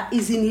prayer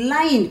is in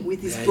line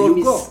with his There promise.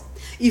 you go.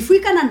 If we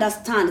can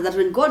understand that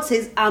when God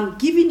says, I'm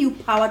giving you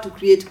power to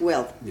create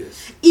wealth,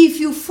 Yes. if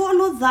you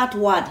follow that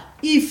word,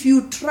 if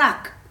you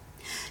track,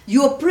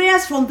 your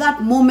prayers from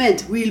that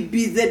moment will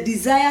be the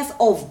desires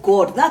of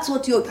God. That's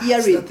what you're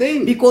hearing. The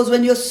thing. Because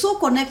when you're so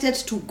connected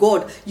to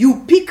God,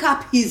 you pick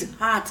up his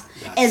heart.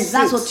 That's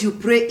it. what you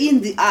pray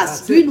in the earth.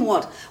 That's Doing it.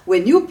 what?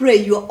 When you pray,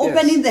 you're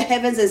opening the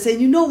heavens and saying,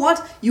 you know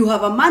what? You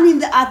have a man in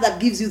the earth that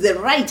gives you the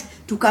right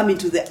to come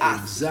into the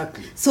earth.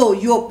 Exactly. So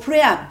your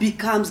prayer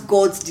becomes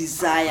God's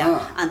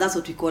desire. And that's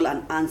what we call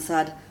an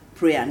answered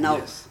prayer. Now,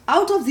 Yes.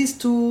 out of these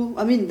two,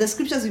 the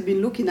scriptures we've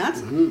been looking at,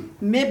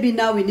 maybe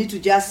now we need to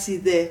just see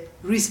the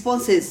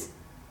responses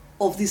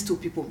of these two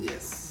people.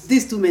 Yes.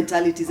 These two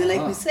mentalities. And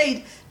like we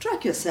said,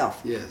 track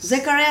yourself. Yes.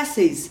 Zechariah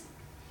says,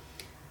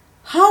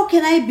 how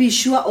can I be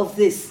sure of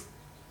this?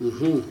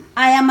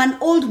 I am an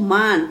old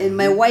man and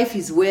my wife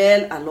is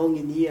well along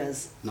in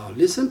years. Now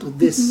listen to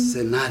this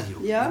scenario.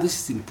 Yeah.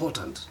 This is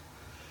important.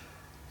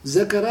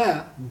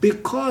 Zechariah,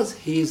 because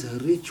he is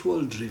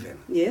ritual driven,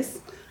 Yes.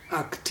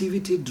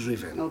 activity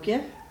driven,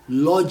 Okay.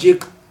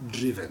 logic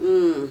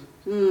driven.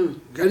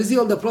 Can you see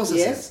all the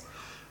processes? Yes.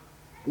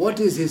 What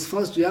is his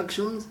first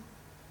reactions?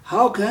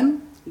 How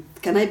can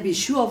I be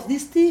sure of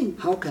this thing?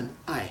 How can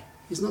I?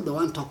 He's not the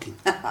one talking.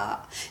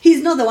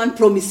 He's not the one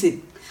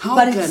promising. How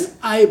can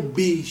I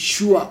be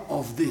sure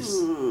of this?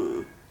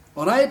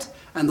 All right?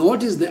 And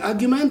what is the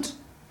argument?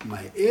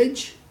 My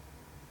age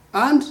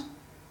and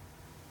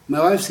my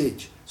wife's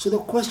age. So the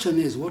question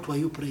is, what were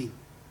you praying?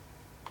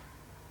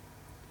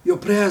 Your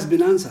prayer has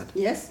been answered.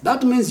 Yes.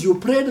 That means you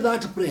prayed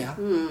that prayer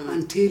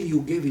until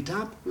you gave it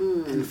up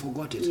and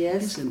forgot it.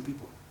 Yes. Listen,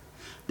 people.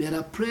 There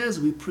are prayers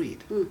we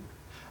prayed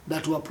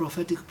that were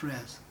prophetic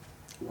prayers.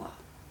 Wow.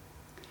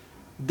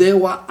 They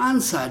were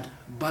answered,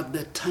 but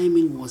the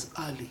timing was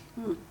early.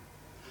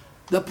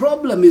 The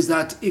problem is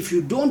that if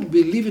you don't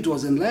believe it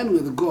was in line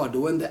with God,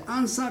 when the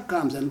answer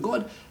comes, and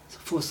God,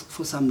 for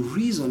some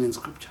reason in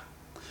Scripture,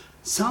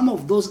 some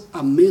of those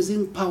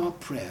amazing power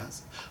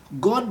prayers,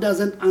 God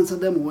doesn't answer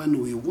them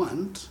when we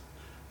want.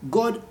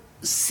 God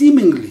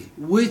seemingly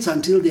waits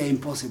until they are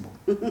impossible.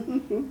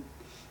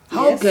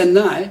 How can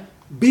I,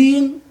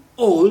 being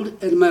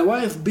old and my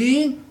wife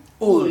being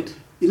old?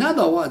 In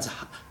other words,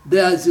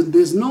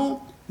 there's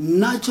no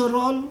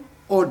natural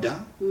order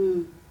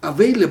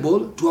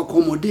available to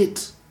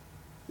accommodate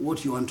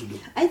what you want to do.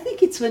 I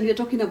think it's when we're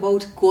talking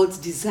about God's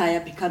desire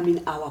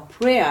becoming our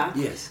prayer.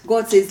 Yes.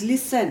 God says,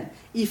 listen,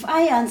 if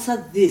I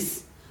answer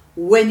this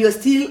when you're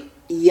still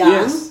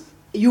young,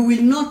 you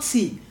will not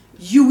see.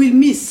 You will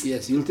miss.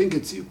 Yes, you'll think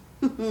it's you.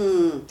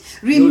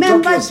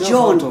 Remember,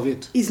 John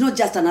is not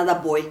just another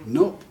boy.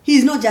 No.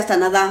 He's not just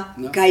another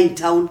guy in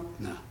town.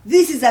 No.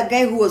 This is a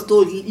guy who was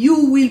told,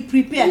 you will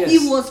prepare. Yes.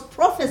 He was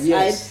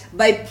prophesied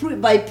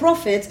by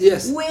prophets.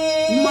 Yes.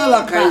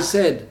 Malachi back.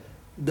 said,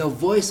 the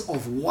voice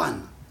of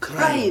one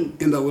crying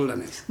in the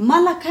wilderness.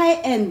 Malachi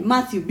and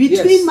Matthew,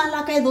 between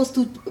Malachi, those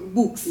two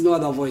books, no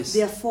other voice.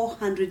 They are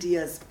 400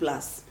 years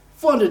plus.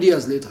 400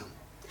 years later.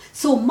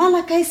 So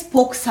Malachi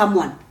spoke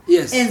someone.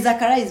 Yes. And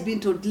Zechariah is being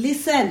told,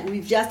 listen,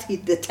 we've just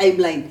hit the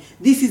timeline.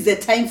 This is the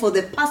time for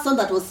the person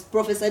that was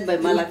prophesied by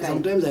Malachi.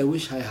 Sometimes I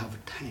wish I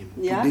have time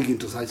to dig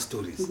into such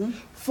stories.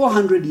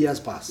 400 years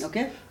pass.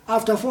 Okay.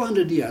 After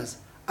 400 years,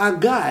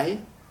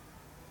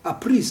 a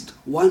priest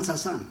wants a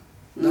son.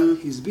 that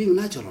he's being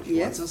natural. He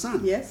wants a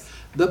son. Yes.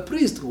 The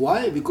priest,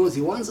 why? Because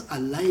he wants a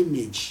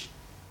lineage,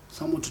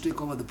 someone to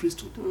take over the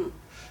priesthood.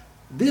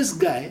 This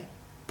guy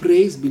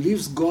prays,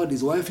 believes God,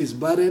 his wife is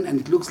barren, and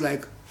it looks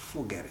like,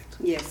 forget it.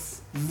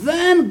 Yes.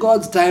 Then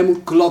God's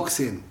time clocks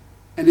in,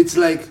 and it's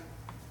like,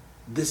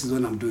 this is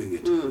when I'm doing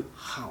it.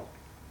 How?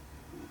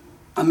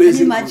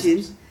 Amazing. Can you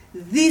imagine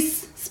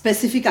this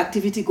specific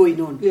activity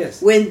going on?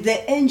 Yes. When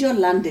the angel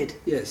landed,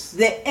 yes,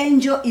 the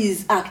angel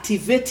is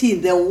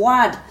activating the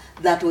word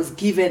that was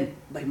given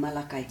by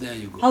Malachi. There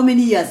you go. How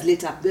many years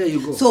later? There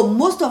you go. So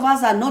most of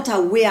us are not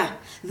aware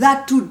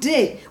that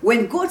today,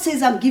 when God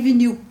says, I'm giving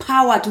you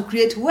power to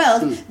create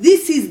wealth,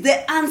 this is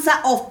the answer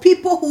of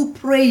people who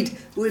prayed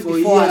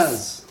before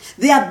us.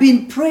 They have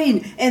been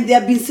praying and they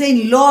have been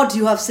saying, Lord,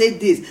 you have said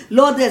this.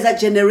 Lord, there's a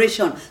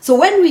generation. So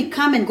when we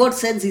come and God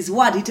sends his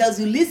word, he tells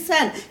you,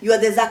 listen, you are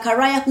the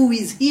Zechariah who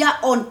is here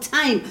on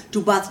time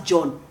to birth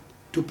John.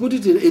 To put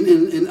it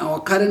in our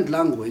current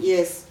language,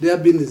 yes, there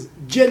have been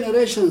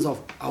generations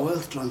of our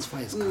wealth transfer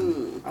is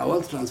coming. Our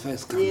wealth transfer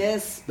is coming.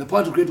 Yes. The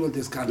power to create wealth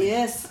is coming.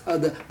 Yes.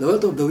 The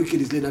wealth of the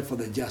wicked is laid out for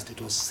the just. It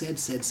was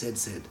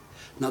said.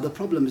 Now the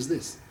problem is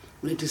this.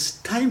 When it is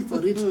time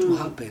for it to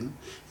happen,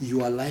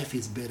 your life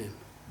is barren.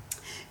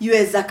 You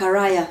are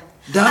Zechariah.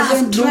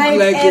 Doesn't look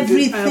like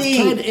everything. I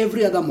have tried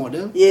every other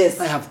model.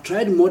 Yes. I have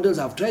tried models.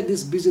 I've tried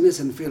this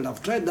business and failed.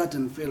 I've tried that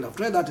and failed. I've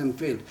tried that and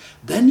failed.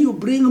 Then you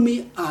bring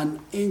me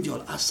an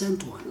angel, a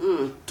sent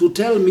one, to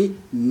tell me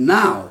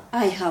now.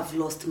 I have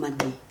lost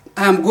money.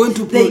 I am going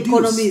to produce. The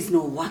economy is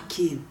not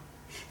working.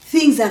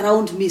 Things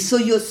around me. So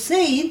you're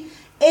saying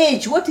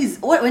age.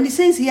 When he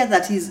says here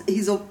that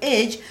he's of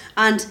age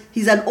and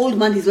he's an old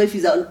man, his wife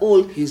is an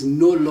old. He's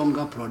no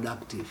longer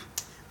productive.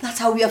 That's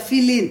how we are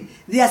feeling.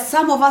 There are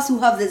some of us who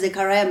have the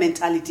Zechariah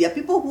mentality. There are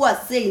people who are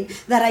saying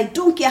that I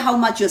don't care how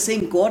much you're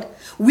saying, God.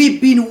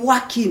 We've been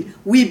working.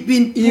 We've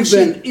been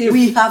pushing.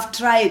 We have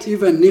tried.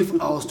 Even if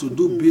I was to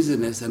do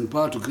business and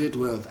power to create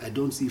wealth, I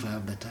don't see if I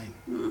have the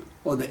time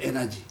or the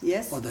energy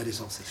or the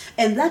resources.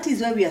 And that is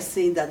why we are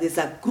saying that there's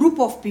a group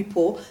of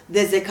people,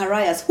 the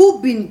Zechariahs,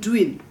 who've been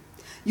doing.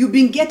 You've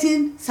been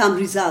getting some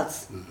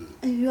results.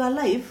 And you're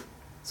alive.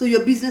 So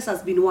your business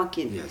has been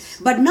working. Yes.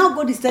 But now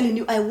God is telling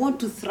you, I want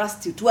to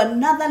thrust you to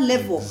another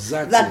level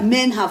that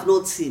men have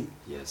not seen.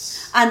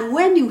 Yes. And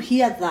when you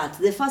hear that,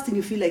 the first thing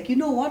you feel like, you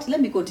know what?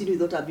 Let me continue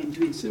with what I've been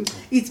doing. Simple.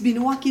 It's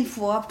been working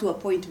for up to a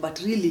point, but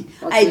really,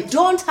 I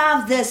don't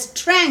have the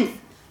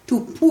strength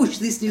to push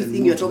this new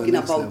thing you're talking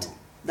about. Level.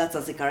 That's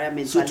a Zechariah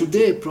mentality. So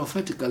today,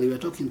 prophetically, we're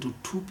talking to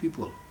two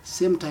people,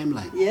 same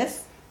timeline.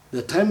 Yes.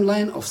 The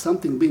timeline of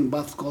something being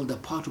birthed called the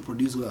power to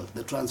produce wealth,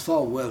 the transfer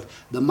of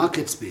wealth, the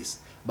market space.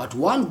 But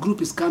one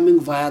group is coming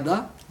via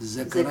the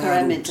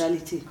Zechariah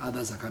mentality.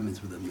 Others are coming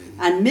through the Mary.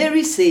 And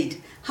Mary said,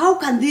 how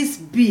can this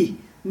be?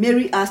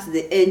 Mary asked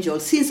the angel,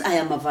 since I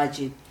am a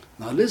virgin.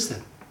 Now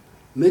listen,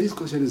 Mary's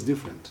question is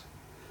different.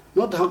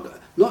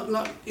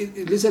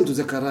 Listen to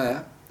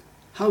Zechariah.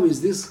 How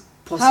is this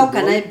possible? How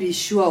can I be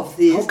sure of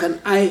this? How can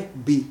I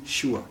be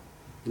sure?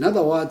 In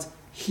other words,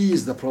 he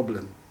is the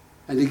problem.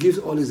 And he gives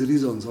all his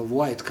reasons of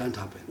why it can't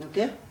happen.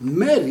 Okay.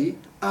 Mary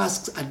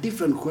asks a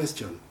different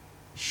question.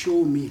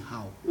 Show me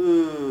how.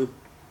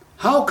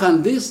 How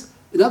can this,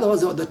 in other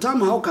words, the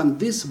term how can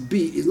this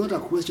be is not a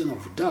question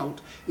of doubt.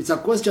 It's a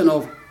question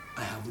of,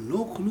 I have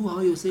no clue how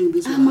you're saying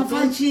this. I'm a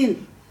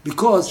virgin.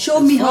 Because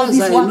show me how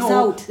this works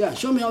out. Yeah,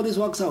 show me how this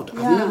works out.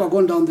 Yeah. I've never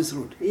gone down this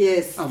road.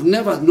 Yes. I've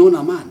never known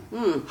a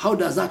man. How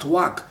does that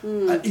work?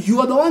 You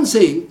are the one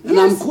saying, and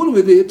I'm cool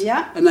with it,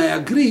 and I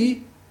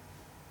agree.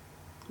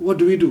 What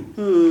do we do?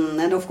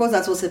 And of course,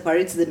 that's what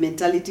separates the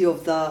mentality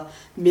of the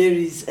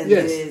Marys and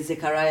the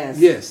Zechariahs.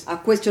 Yes. A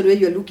question where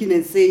you're looking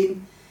and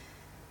saying,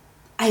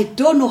 I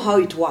don't know how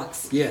it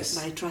works. Yes.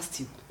 But I trust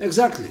you.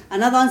 Exactly.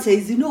 Another one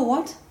says, you know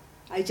what?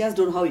 I just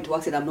don't know how it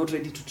works and I'm not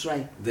ready to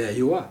try. There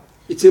you are.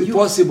 It's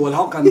impossible.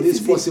 How can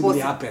this possibly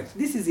happen?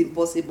 This is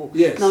impossible.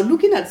 Yes. Now,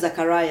 looking at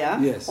Zechariah,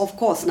 yes. Of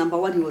course, number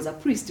one, he was a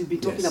priest. You've been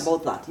talking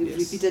about that. You've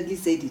repeatedly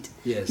said it.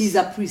 Yes. He's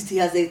a priest. He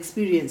has the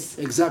experience.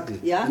 Exactly.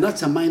 Yeah. And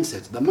that's a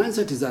mindset. The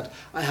mindset is that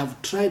I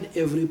have tried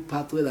every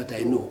pathway that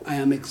I know. I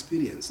am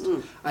experienced.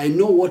 I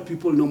know what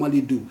people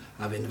normally do.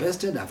 I've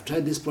invested. I've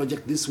tried this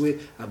project this way.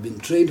 I've been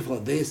trained for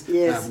this.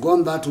 Yes. I've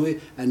gone that way.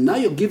 And now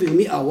you're giving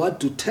me a word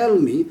to tell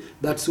me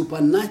that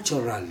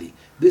supernaturally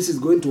this is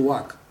going to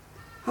work.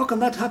 How can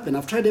that happen?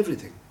 I've tried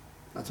everything.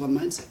 That's one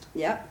mindset.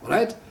 Yeah. All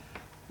right?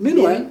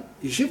 Meanwhile,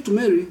 you shift to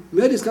Mary.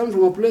 Mary is coming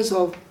from a place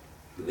of,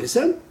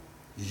 listen,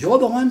 you're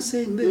the one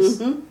saying this.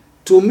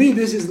 To me,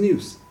 this is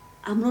news.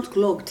 I'm not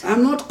clogged.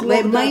 I'm not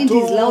clogged. My mind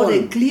is loud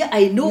and clear.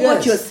 I know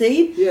what you're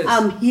saying. Yes.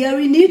 I'm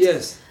hearing it.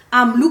 Yes.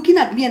 I'm looking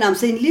at me and I'm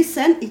saying,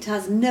 listen, it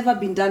has never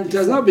been done before.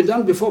 It has not been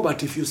done before,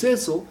 but if you say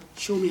so,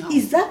 show me how.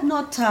 Is that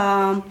not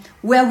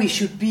where we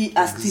should be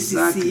as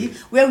TCC?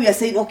 Where we are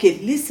saying, okay,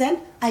 listen,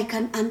 I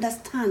can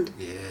understand.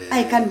 Yes.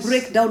 I can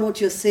break down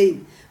what you're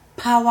saying.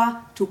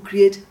 power to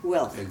create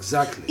wealth.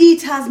 Exactly.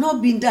 It has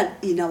not been done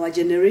in our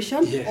generation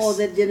or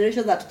the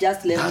generation that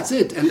just left. That's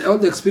it. And all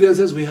the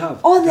experiences we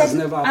have.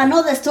 And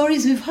all the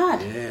stories we've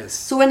had. Yes.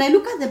 So when I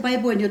look at the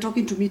Bible and you're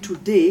talking to me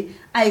today,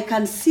 I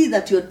can see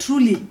that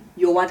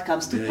your word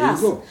comes to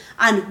pass.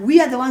 And we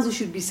are the ones who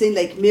should be saying,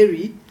 like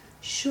Mary,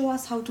 show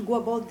us how to go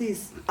about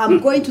this. I'm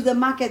going to the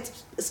market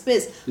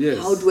space. Yes.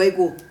 How do I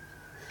go?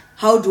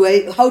 How do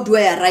I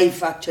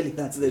arrive? Actually,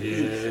 that's the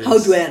thing. How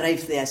do I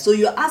arrive there? So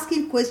you're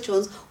asking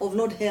questions of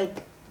not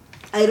help.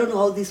 I don't know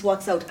how this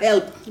works out.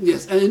 Help.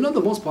 Yes, and you know the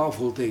most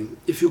powerful thing?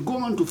 If you go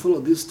on to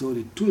follow this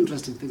story, two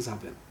interesting things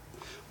happen.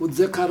 With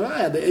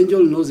Zechariah, the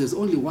angel knows there's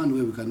only one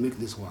way we can make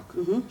this work.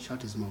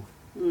 Shut his mouth.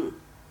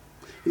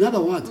 In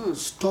other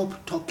words,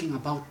 stop talking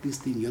about this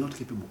thing. You're not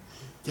capable.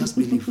 Just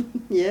believe.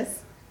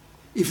 Yes.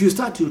 If you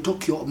start, you'll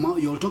talk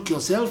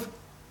yourself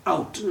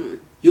out.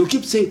 You'll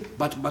keep saying,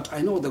 but I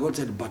know what the God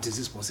said, but is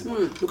this possible?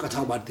 Look at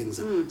how bad things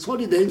are. So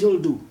what did the angel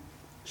do?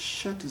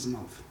 Shut his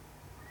mouth.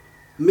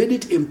 Made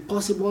it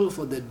impossible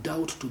for the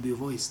doubt to be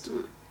voiced.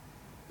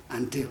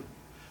 Until,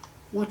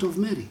 what of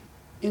Mary?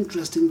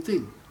 Interesting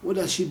thing. What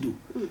does she do?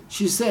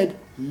 She said,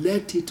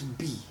 let it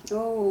be.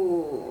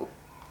 Oh.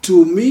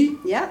 To me,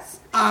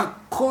 yes,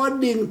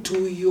 according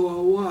to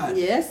your word.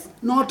 Yes.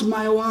 Not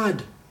my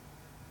word.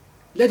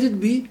 Let it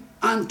be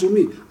unto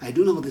me. I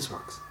don't know how this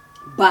works.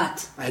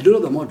 But I don't know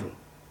the model.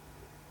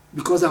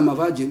 Because I'm a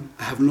virgin,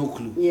 I have no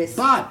clue. Yes.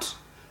 But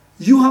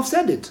you have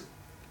said it.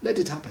 Let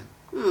it happen.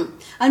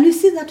 And we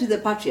see that with the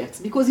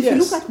patriarchs. Because if you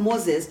look at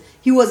Moses,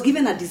 he was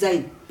given a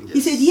design. He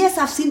said, yes,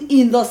 I've seen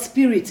in the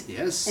spirit.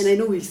 Yes. And I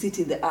know we'll see it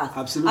in the earth.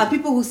 Absolutely. Are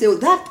people who say, oh,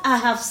 that I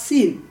have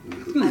seen,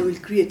 I will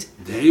create.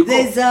 There you go.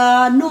 There's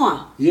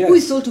Noah, who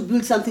is told to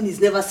build something he's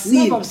never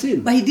seen. Never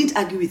seen. But he didn't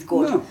argue with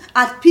God. No.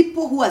 Are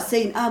people who are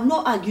saying, I'm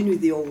not arguing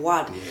with your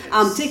word. Yes.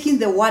 I'm taking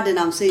the word and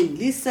I'm saying,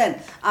 listen,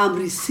 I'm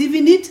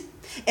receiving it.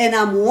 And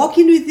I'm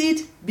walking with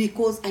it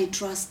because I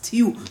trust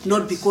you,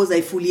 not because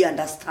I fully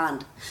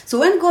understand.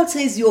 So when God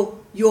says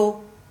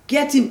you're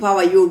getting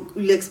power,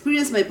 you'll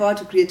experience my power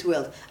to create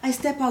wealth, I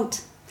step out.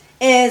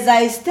 As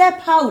I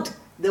step out,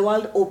 the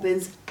world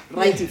opens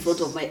right in front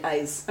of my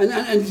eyes.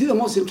 And you see the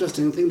most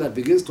interesting thing that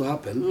begins to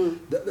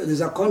happen, there's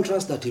a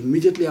contrast that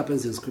immediately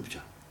happens in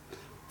Scripture.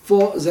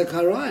 For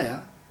Zechariah,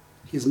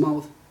 his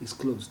mouth is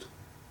closed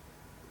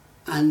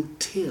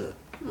until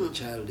the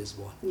child is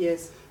born.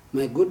 Yes.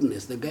 My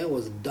goodness, the guy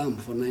was dumb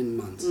for 9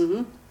 months.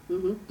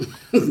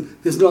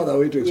 There's no other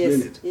way to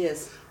explain it.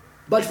 Yes.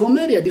 But for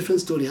Mary, a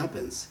different story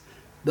happens.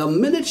 The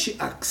minute she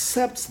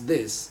accepts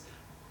this,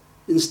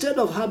 instead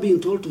of her being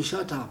told to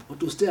shut up or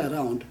to stay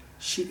around,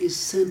 she is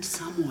sent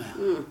somewhere.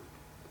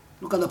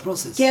 Look at the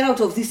process. Get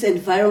out of this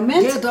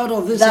environment. Get out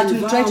of this that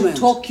environment. That will try to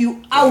talk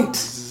you out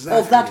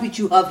of that which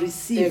you have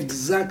received.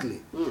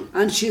 Exactly.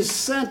 And she's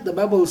sent, the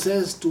Bible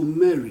says, to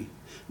Mary.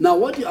 Now,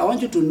 what I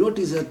want you to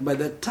notice that by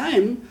the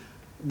time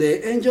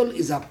the angel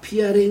is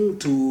appearing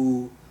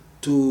to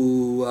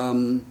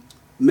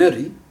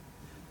Mary,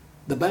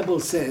 the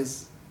Bible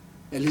says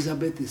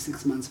Elizabeth is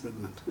 6 months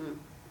pregnant.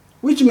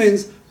 Which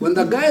means when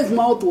the guy's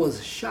mouth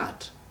was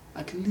shut,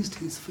 at least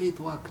his faith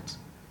worked.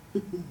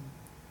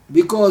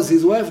 Because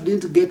his wife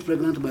didn't get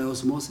pregnant by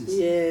osmosis.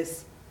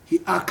 Yes. He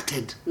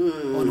acted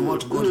on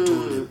what God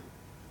told him.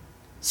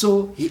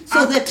 So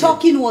the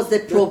talking was the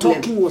problem. The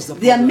talking was the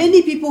problem. There are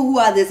many people who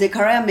are the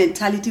Zechariah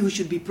mentality who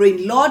should be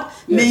praying, Lord,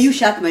 may you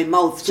shut my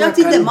mouth. So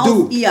Shutting the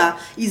mouth here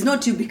is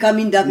not you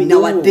becoming dumb in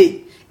our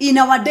day. In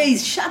our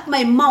days, shut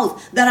my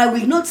mouth that I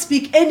will not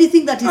speak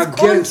anything that is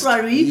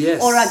contrary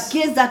or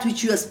against that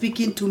which you are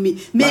speaking to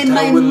me. May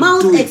my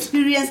mouth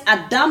experience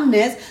a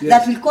dumbness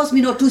that will cause me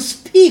not to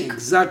speak.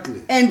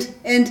 Exactly. And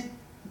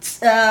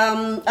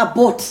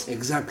abort.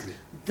 Exactly.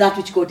 That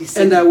which God is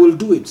saying. And I will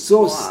do it.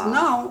 So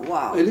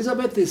now,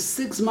 Elizabeth is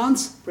 6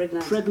 months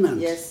pregnant.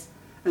 Yes.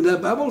 And the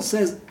Bible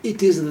says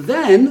it is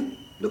then,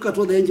 look at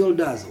what the angel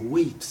does,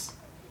 waits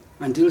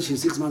until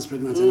she's 6 months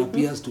pregnant and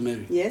appears to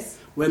Mary. Yes.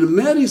 When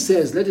Mary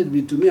says, let it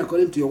be to me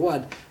according to your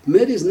word,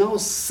 Mary is now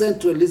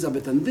sent to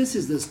Elizabeth. And this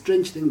is the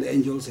strange thing the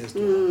angel says to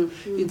her.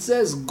 It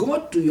says, go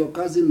to your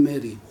cousin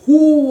Mary,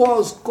 who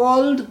was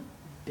called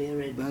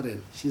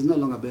barren. She's no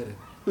longer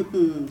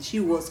barren. She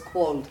was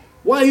called.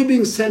 Why are you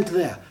being sent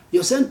there?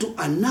 You're sent to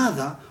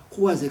another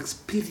who has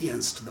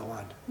experienced the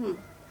word.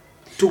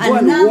 To go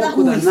and walk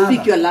with another. Another who will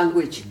speak your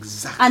language.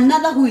 Exactly.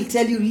 Another who will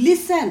tell you,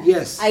 listen,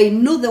 yes, I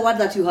know the word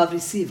that you have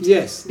received.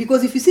 Yes.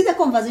 Because if you see the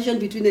conversation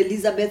between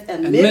Elizabeth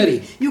and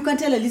Mary, you can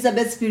tell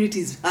Elizabeth's spirit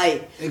is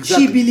high.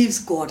 Exactly. She believes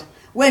God.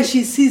 When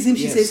she sees him,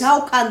 she says,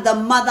 how can the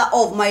mother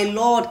of my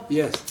Lord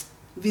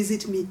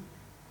visit me?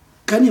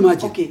 Can you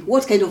imagine? Okay,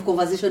 what kind of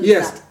conversation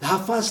is that? Her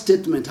first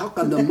statement, how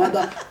can the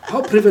mother,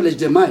 how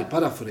privileged am I,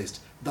 paraphrased,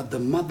 that the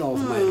mother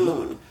of my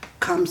Lord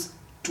comes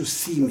to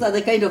see me. Those are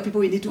the kind of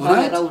people we need to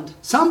hang around.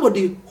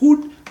 Somebody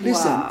who,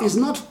 listen, is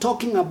not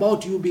talking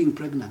about you being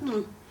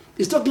pregnant.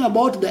 He's talking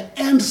about the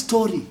end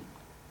story.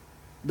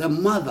 The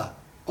mother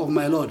of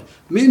my Lord.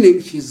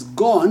 Meaning she's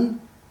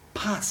gone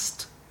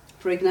past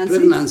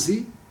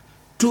pregnancy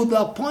To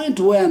the point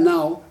where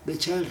now the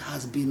child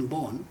has been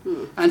born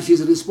and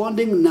she's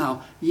responding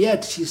now,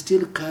 yet she's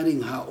still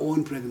carrying her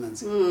own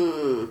pregnancy.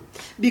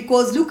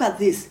 Because look at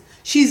this.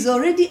 She's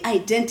already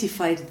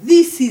identified,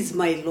 this is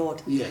my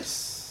Lord.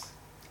 Yes.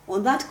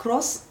 On that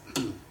cross,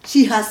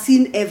 she has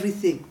seen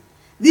everything.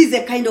 This is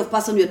the kind of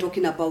person we are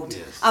talking about.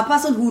 Yes. A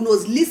person who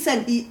knows,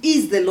 listen, he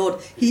is the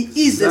Lord. He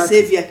is the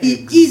Savior.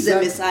 He is the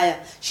Messiah.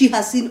 She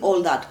has seen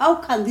all that. How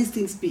can these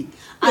things be?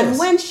 And Yes.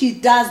 when she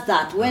does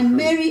that, when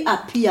Mary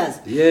appears,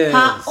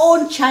 her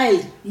own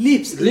child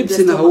lives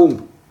in her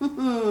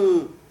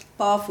womb.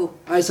 Powerful.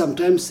 I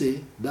sometimes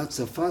say that's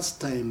the first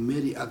time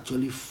Mary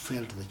actually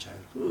felt the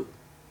child.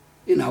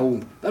 In her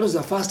womb. That was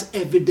the first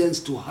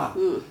evidence to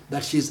her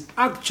that she's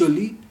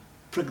actually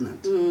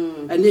pregnant.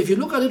 And if you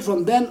look at it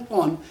from then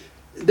on,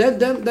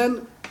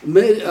 then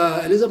Mary,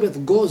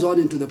 Elizabeth goes on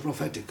into the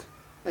prophetic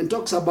and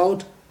talks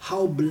about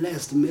how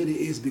blessed Mary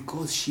is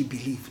because she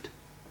believed.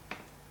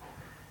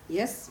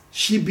 Yes.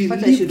 She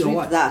believed but I should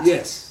read that.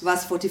 Yes.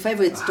 Verse 45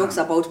 where it talks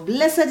about,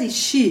 blessed is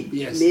she,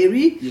 yes.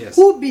 Mary, yes.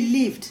 who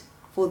believed,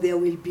 for there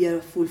will be a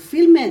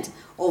fulfillment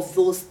of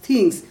those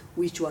things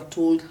which were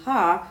told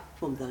her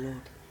from the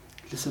Lord.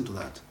 Listen to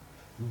that.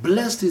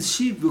 Blessed is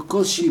she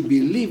because she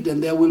believed,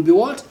 and there will be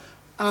what?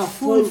 A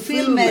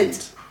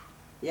fulfillment.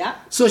 Yeah.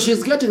 So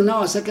she's getting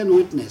now a second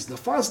witness. The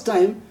first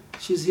time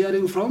she's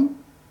hearing from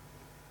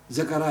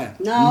Zechariah.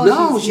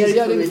 Now she's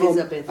hearing from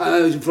Elizabeth.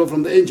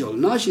 From the angel.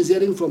 Now she's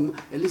hearing from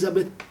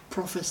Elizabeth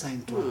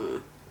prophesying to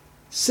her.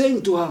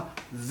 Saying to her,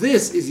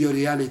 this is your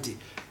reality.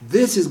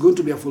 This is going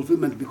to be a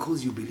fulfillment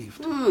because you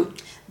believed.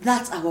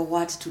 That's our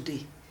word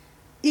today.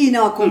 In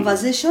our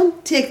conversation,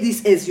 take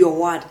this as your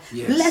word.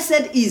 Yes.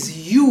 Blessed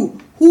is you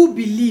who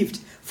believed,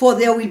 for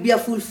there will be a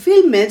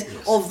fulfillment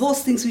of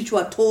those things which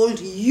were told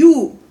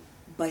you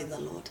by the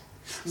Lord.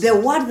 The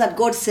word that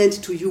God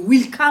sent to you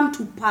will come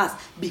to pass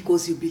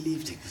because you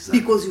believed,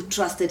 because you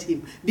trusted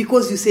him,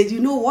 because you said, you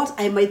know what,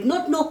 I might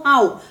not know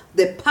how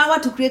the power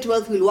to create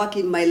wealth will work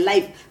in my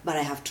life, but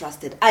I have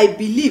trusted. I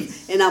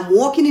believe, and I'm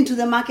walking into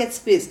the market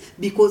space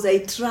because I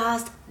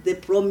trust the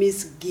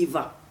promise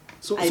giver.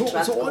 So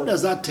what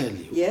does that tell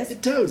you? Yes.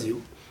 It tells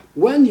you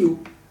when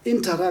you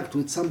interact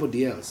with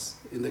somebody else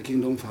in the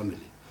kingdom family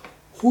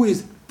who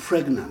is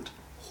pregnant,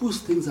 whose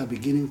things are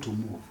beginning to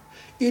move,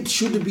 it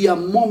should be a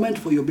moment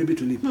for your baby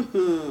to leap.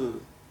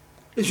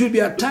 It should be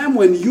a time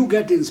when you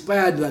get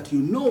inspired that, you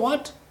know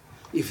what,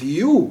 if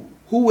you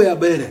who were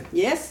barren,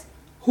 yes,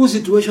 whose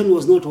situation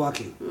was not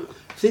working,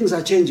 things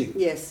are changing,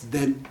 yes,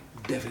 then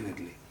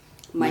definitely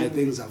my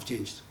things have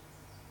changed.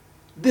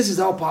 This is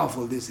how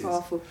powerful this is.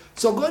 Powerful.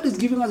 So God is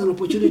giving us an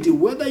opportunity,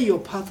 whether your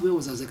pathway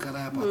was a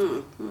Zechariah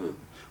pathway,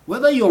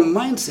 whether your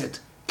mindset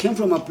came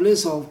from a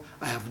place of,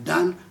 I have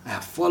done, I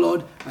have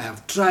followed, I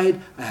have tried,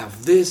 I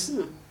have this.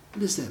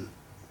 Listen,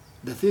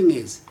 the thing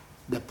is,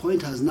 the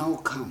point has now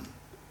come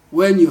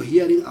when you're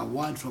hearing a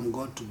word from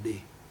God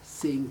today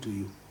saying to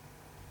you,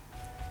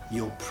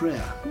 your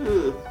prayer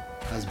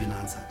has been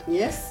answered.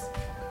 Yes.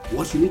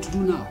 What you need to do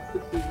now,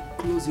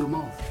 close your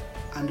mouth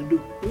and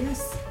do.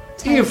 Yes.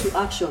 Time to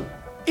action.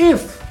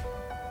 If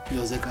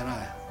you're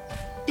Zechariah,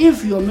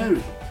 if you're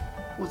Mary,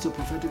 what's your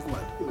prophetic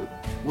word?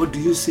 What do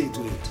you say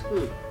to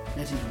it?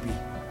 Let it be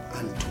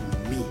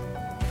unto me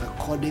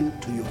according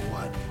to your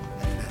word,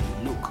 and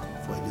then look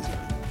for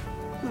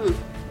Elizabeth.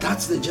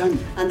 That's the journey.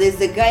 And there's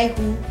the guy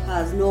who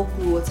has no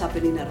clue what's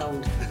happening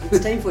around.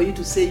 It's time for you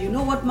to say, you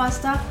know what,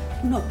 Master?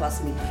 Do not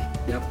pass me by.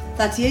 Yep.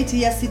 38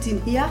 years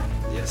sitting here.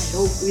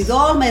 Yes. With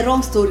all my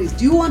wrong stories.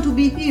 Do you want to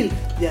be healed?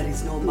 There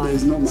is no man. There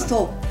is no man.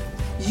 Stop.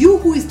 You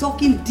who is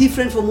talking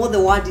different from what the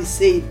word is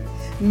saying,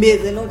 may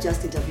the Lord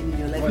just intervene in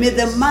your life. May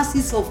the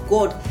mercies of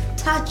God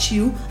touch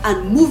you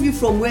and move you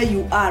from where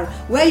you are,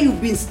 where you've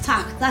been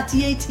stuck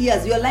 38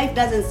 years. Your life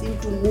doesn't seem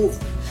to move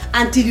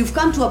until you've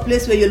come to a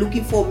place where you're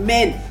looking for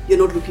men, you're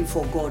not looking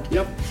for God.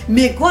 Yep.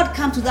 May God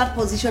come to that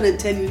position and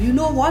tell you, you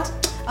know what?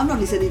 I'm not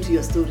listening to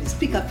your stories.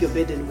 Pick up your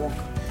bed and walk.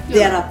 Yeah.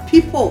 There are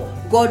people,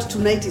 God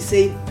tonight is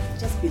saying,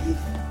 just believe.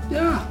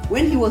 Yeah.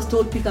 When he was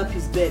told pick up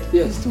his bed,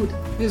 yes. He stood.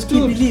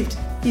 He believed.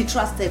 He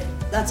trusted.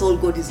 That's all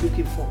God is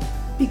looking for.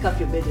 Pick up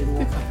your bed and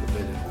walk. Pick up your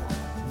bed and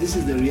walk. This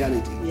is the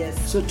reality. Yes.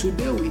 So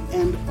today we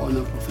end on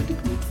a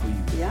prophetic note for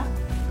you. Yeah.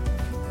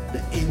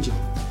 The angel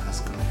has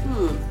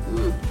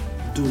come.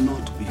 Do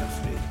not be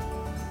afraid.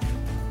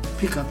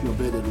 Pick up your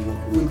bed and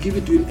walk. We'll give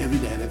it to you in every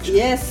direction.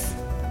 Yes.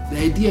 The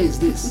idea is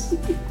this.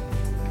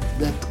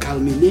 That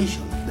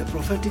culmination, the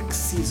prophetic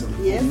season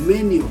for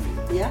many of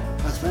you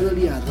has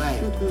finally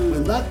arrived.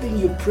 When that thing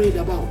you prayed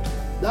about,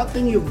 that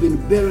thing you've been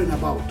barren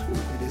about,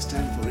 it is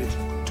time for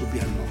it to be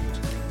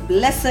unlocked.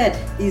 Blessed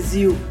is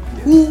you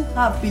who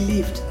have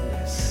believed,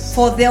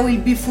 for there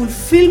will be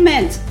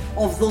fulfillment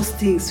of those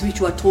things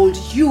which were told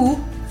you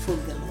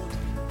from the Lord.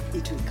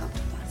 It will come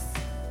to pass.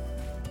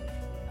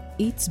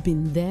 It's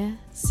been there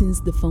since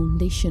the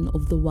foundation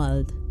of the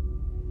world,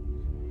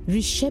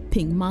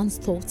 reshaping man's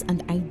thoughts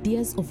and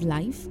ideas of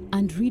life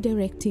and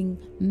redirecting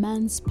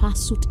man's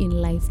pursuit in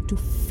life to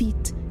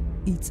fit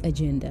its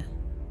agenda.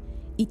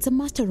 It's a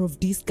matter of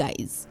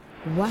disguise,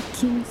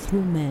 working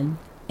through men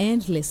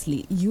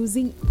endlessly,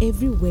 using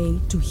every way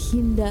to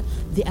hinder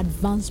the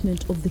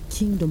advancement of the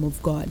kingdom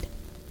of God.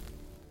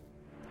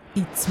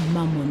 It's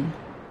Mammon,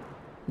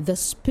 the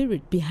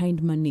spirit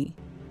behind money.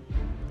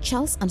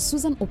 Charles and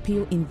Susan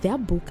Opio, in their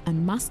book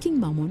Unmasking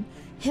Mammon,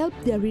 help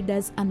their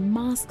readers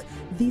unmask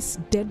this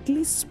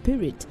deadly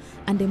spirit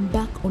and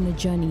embark on a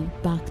journey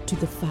back to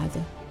the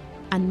Father.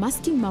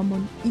 Unmasking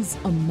Mammon is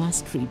a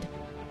must-read.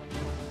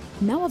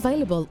 Now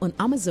available on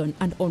Amazon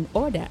and on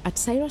order at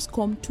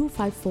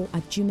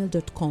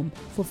cyruscom254@gmail.com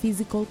for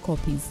physical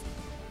copies.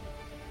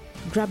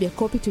 Grab your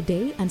copy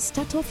today and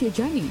start off your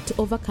journey to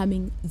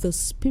overcoming the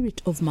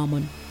spirit of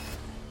Mammon.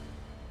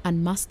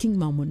 Unmasking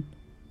Mammon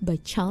by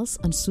Charles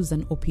and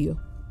Susan Opio.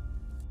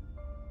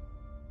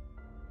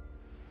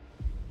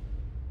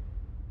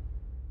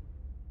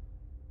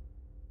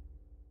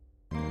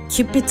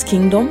 Keep it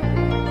kingdom,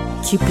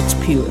 keep it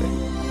pure.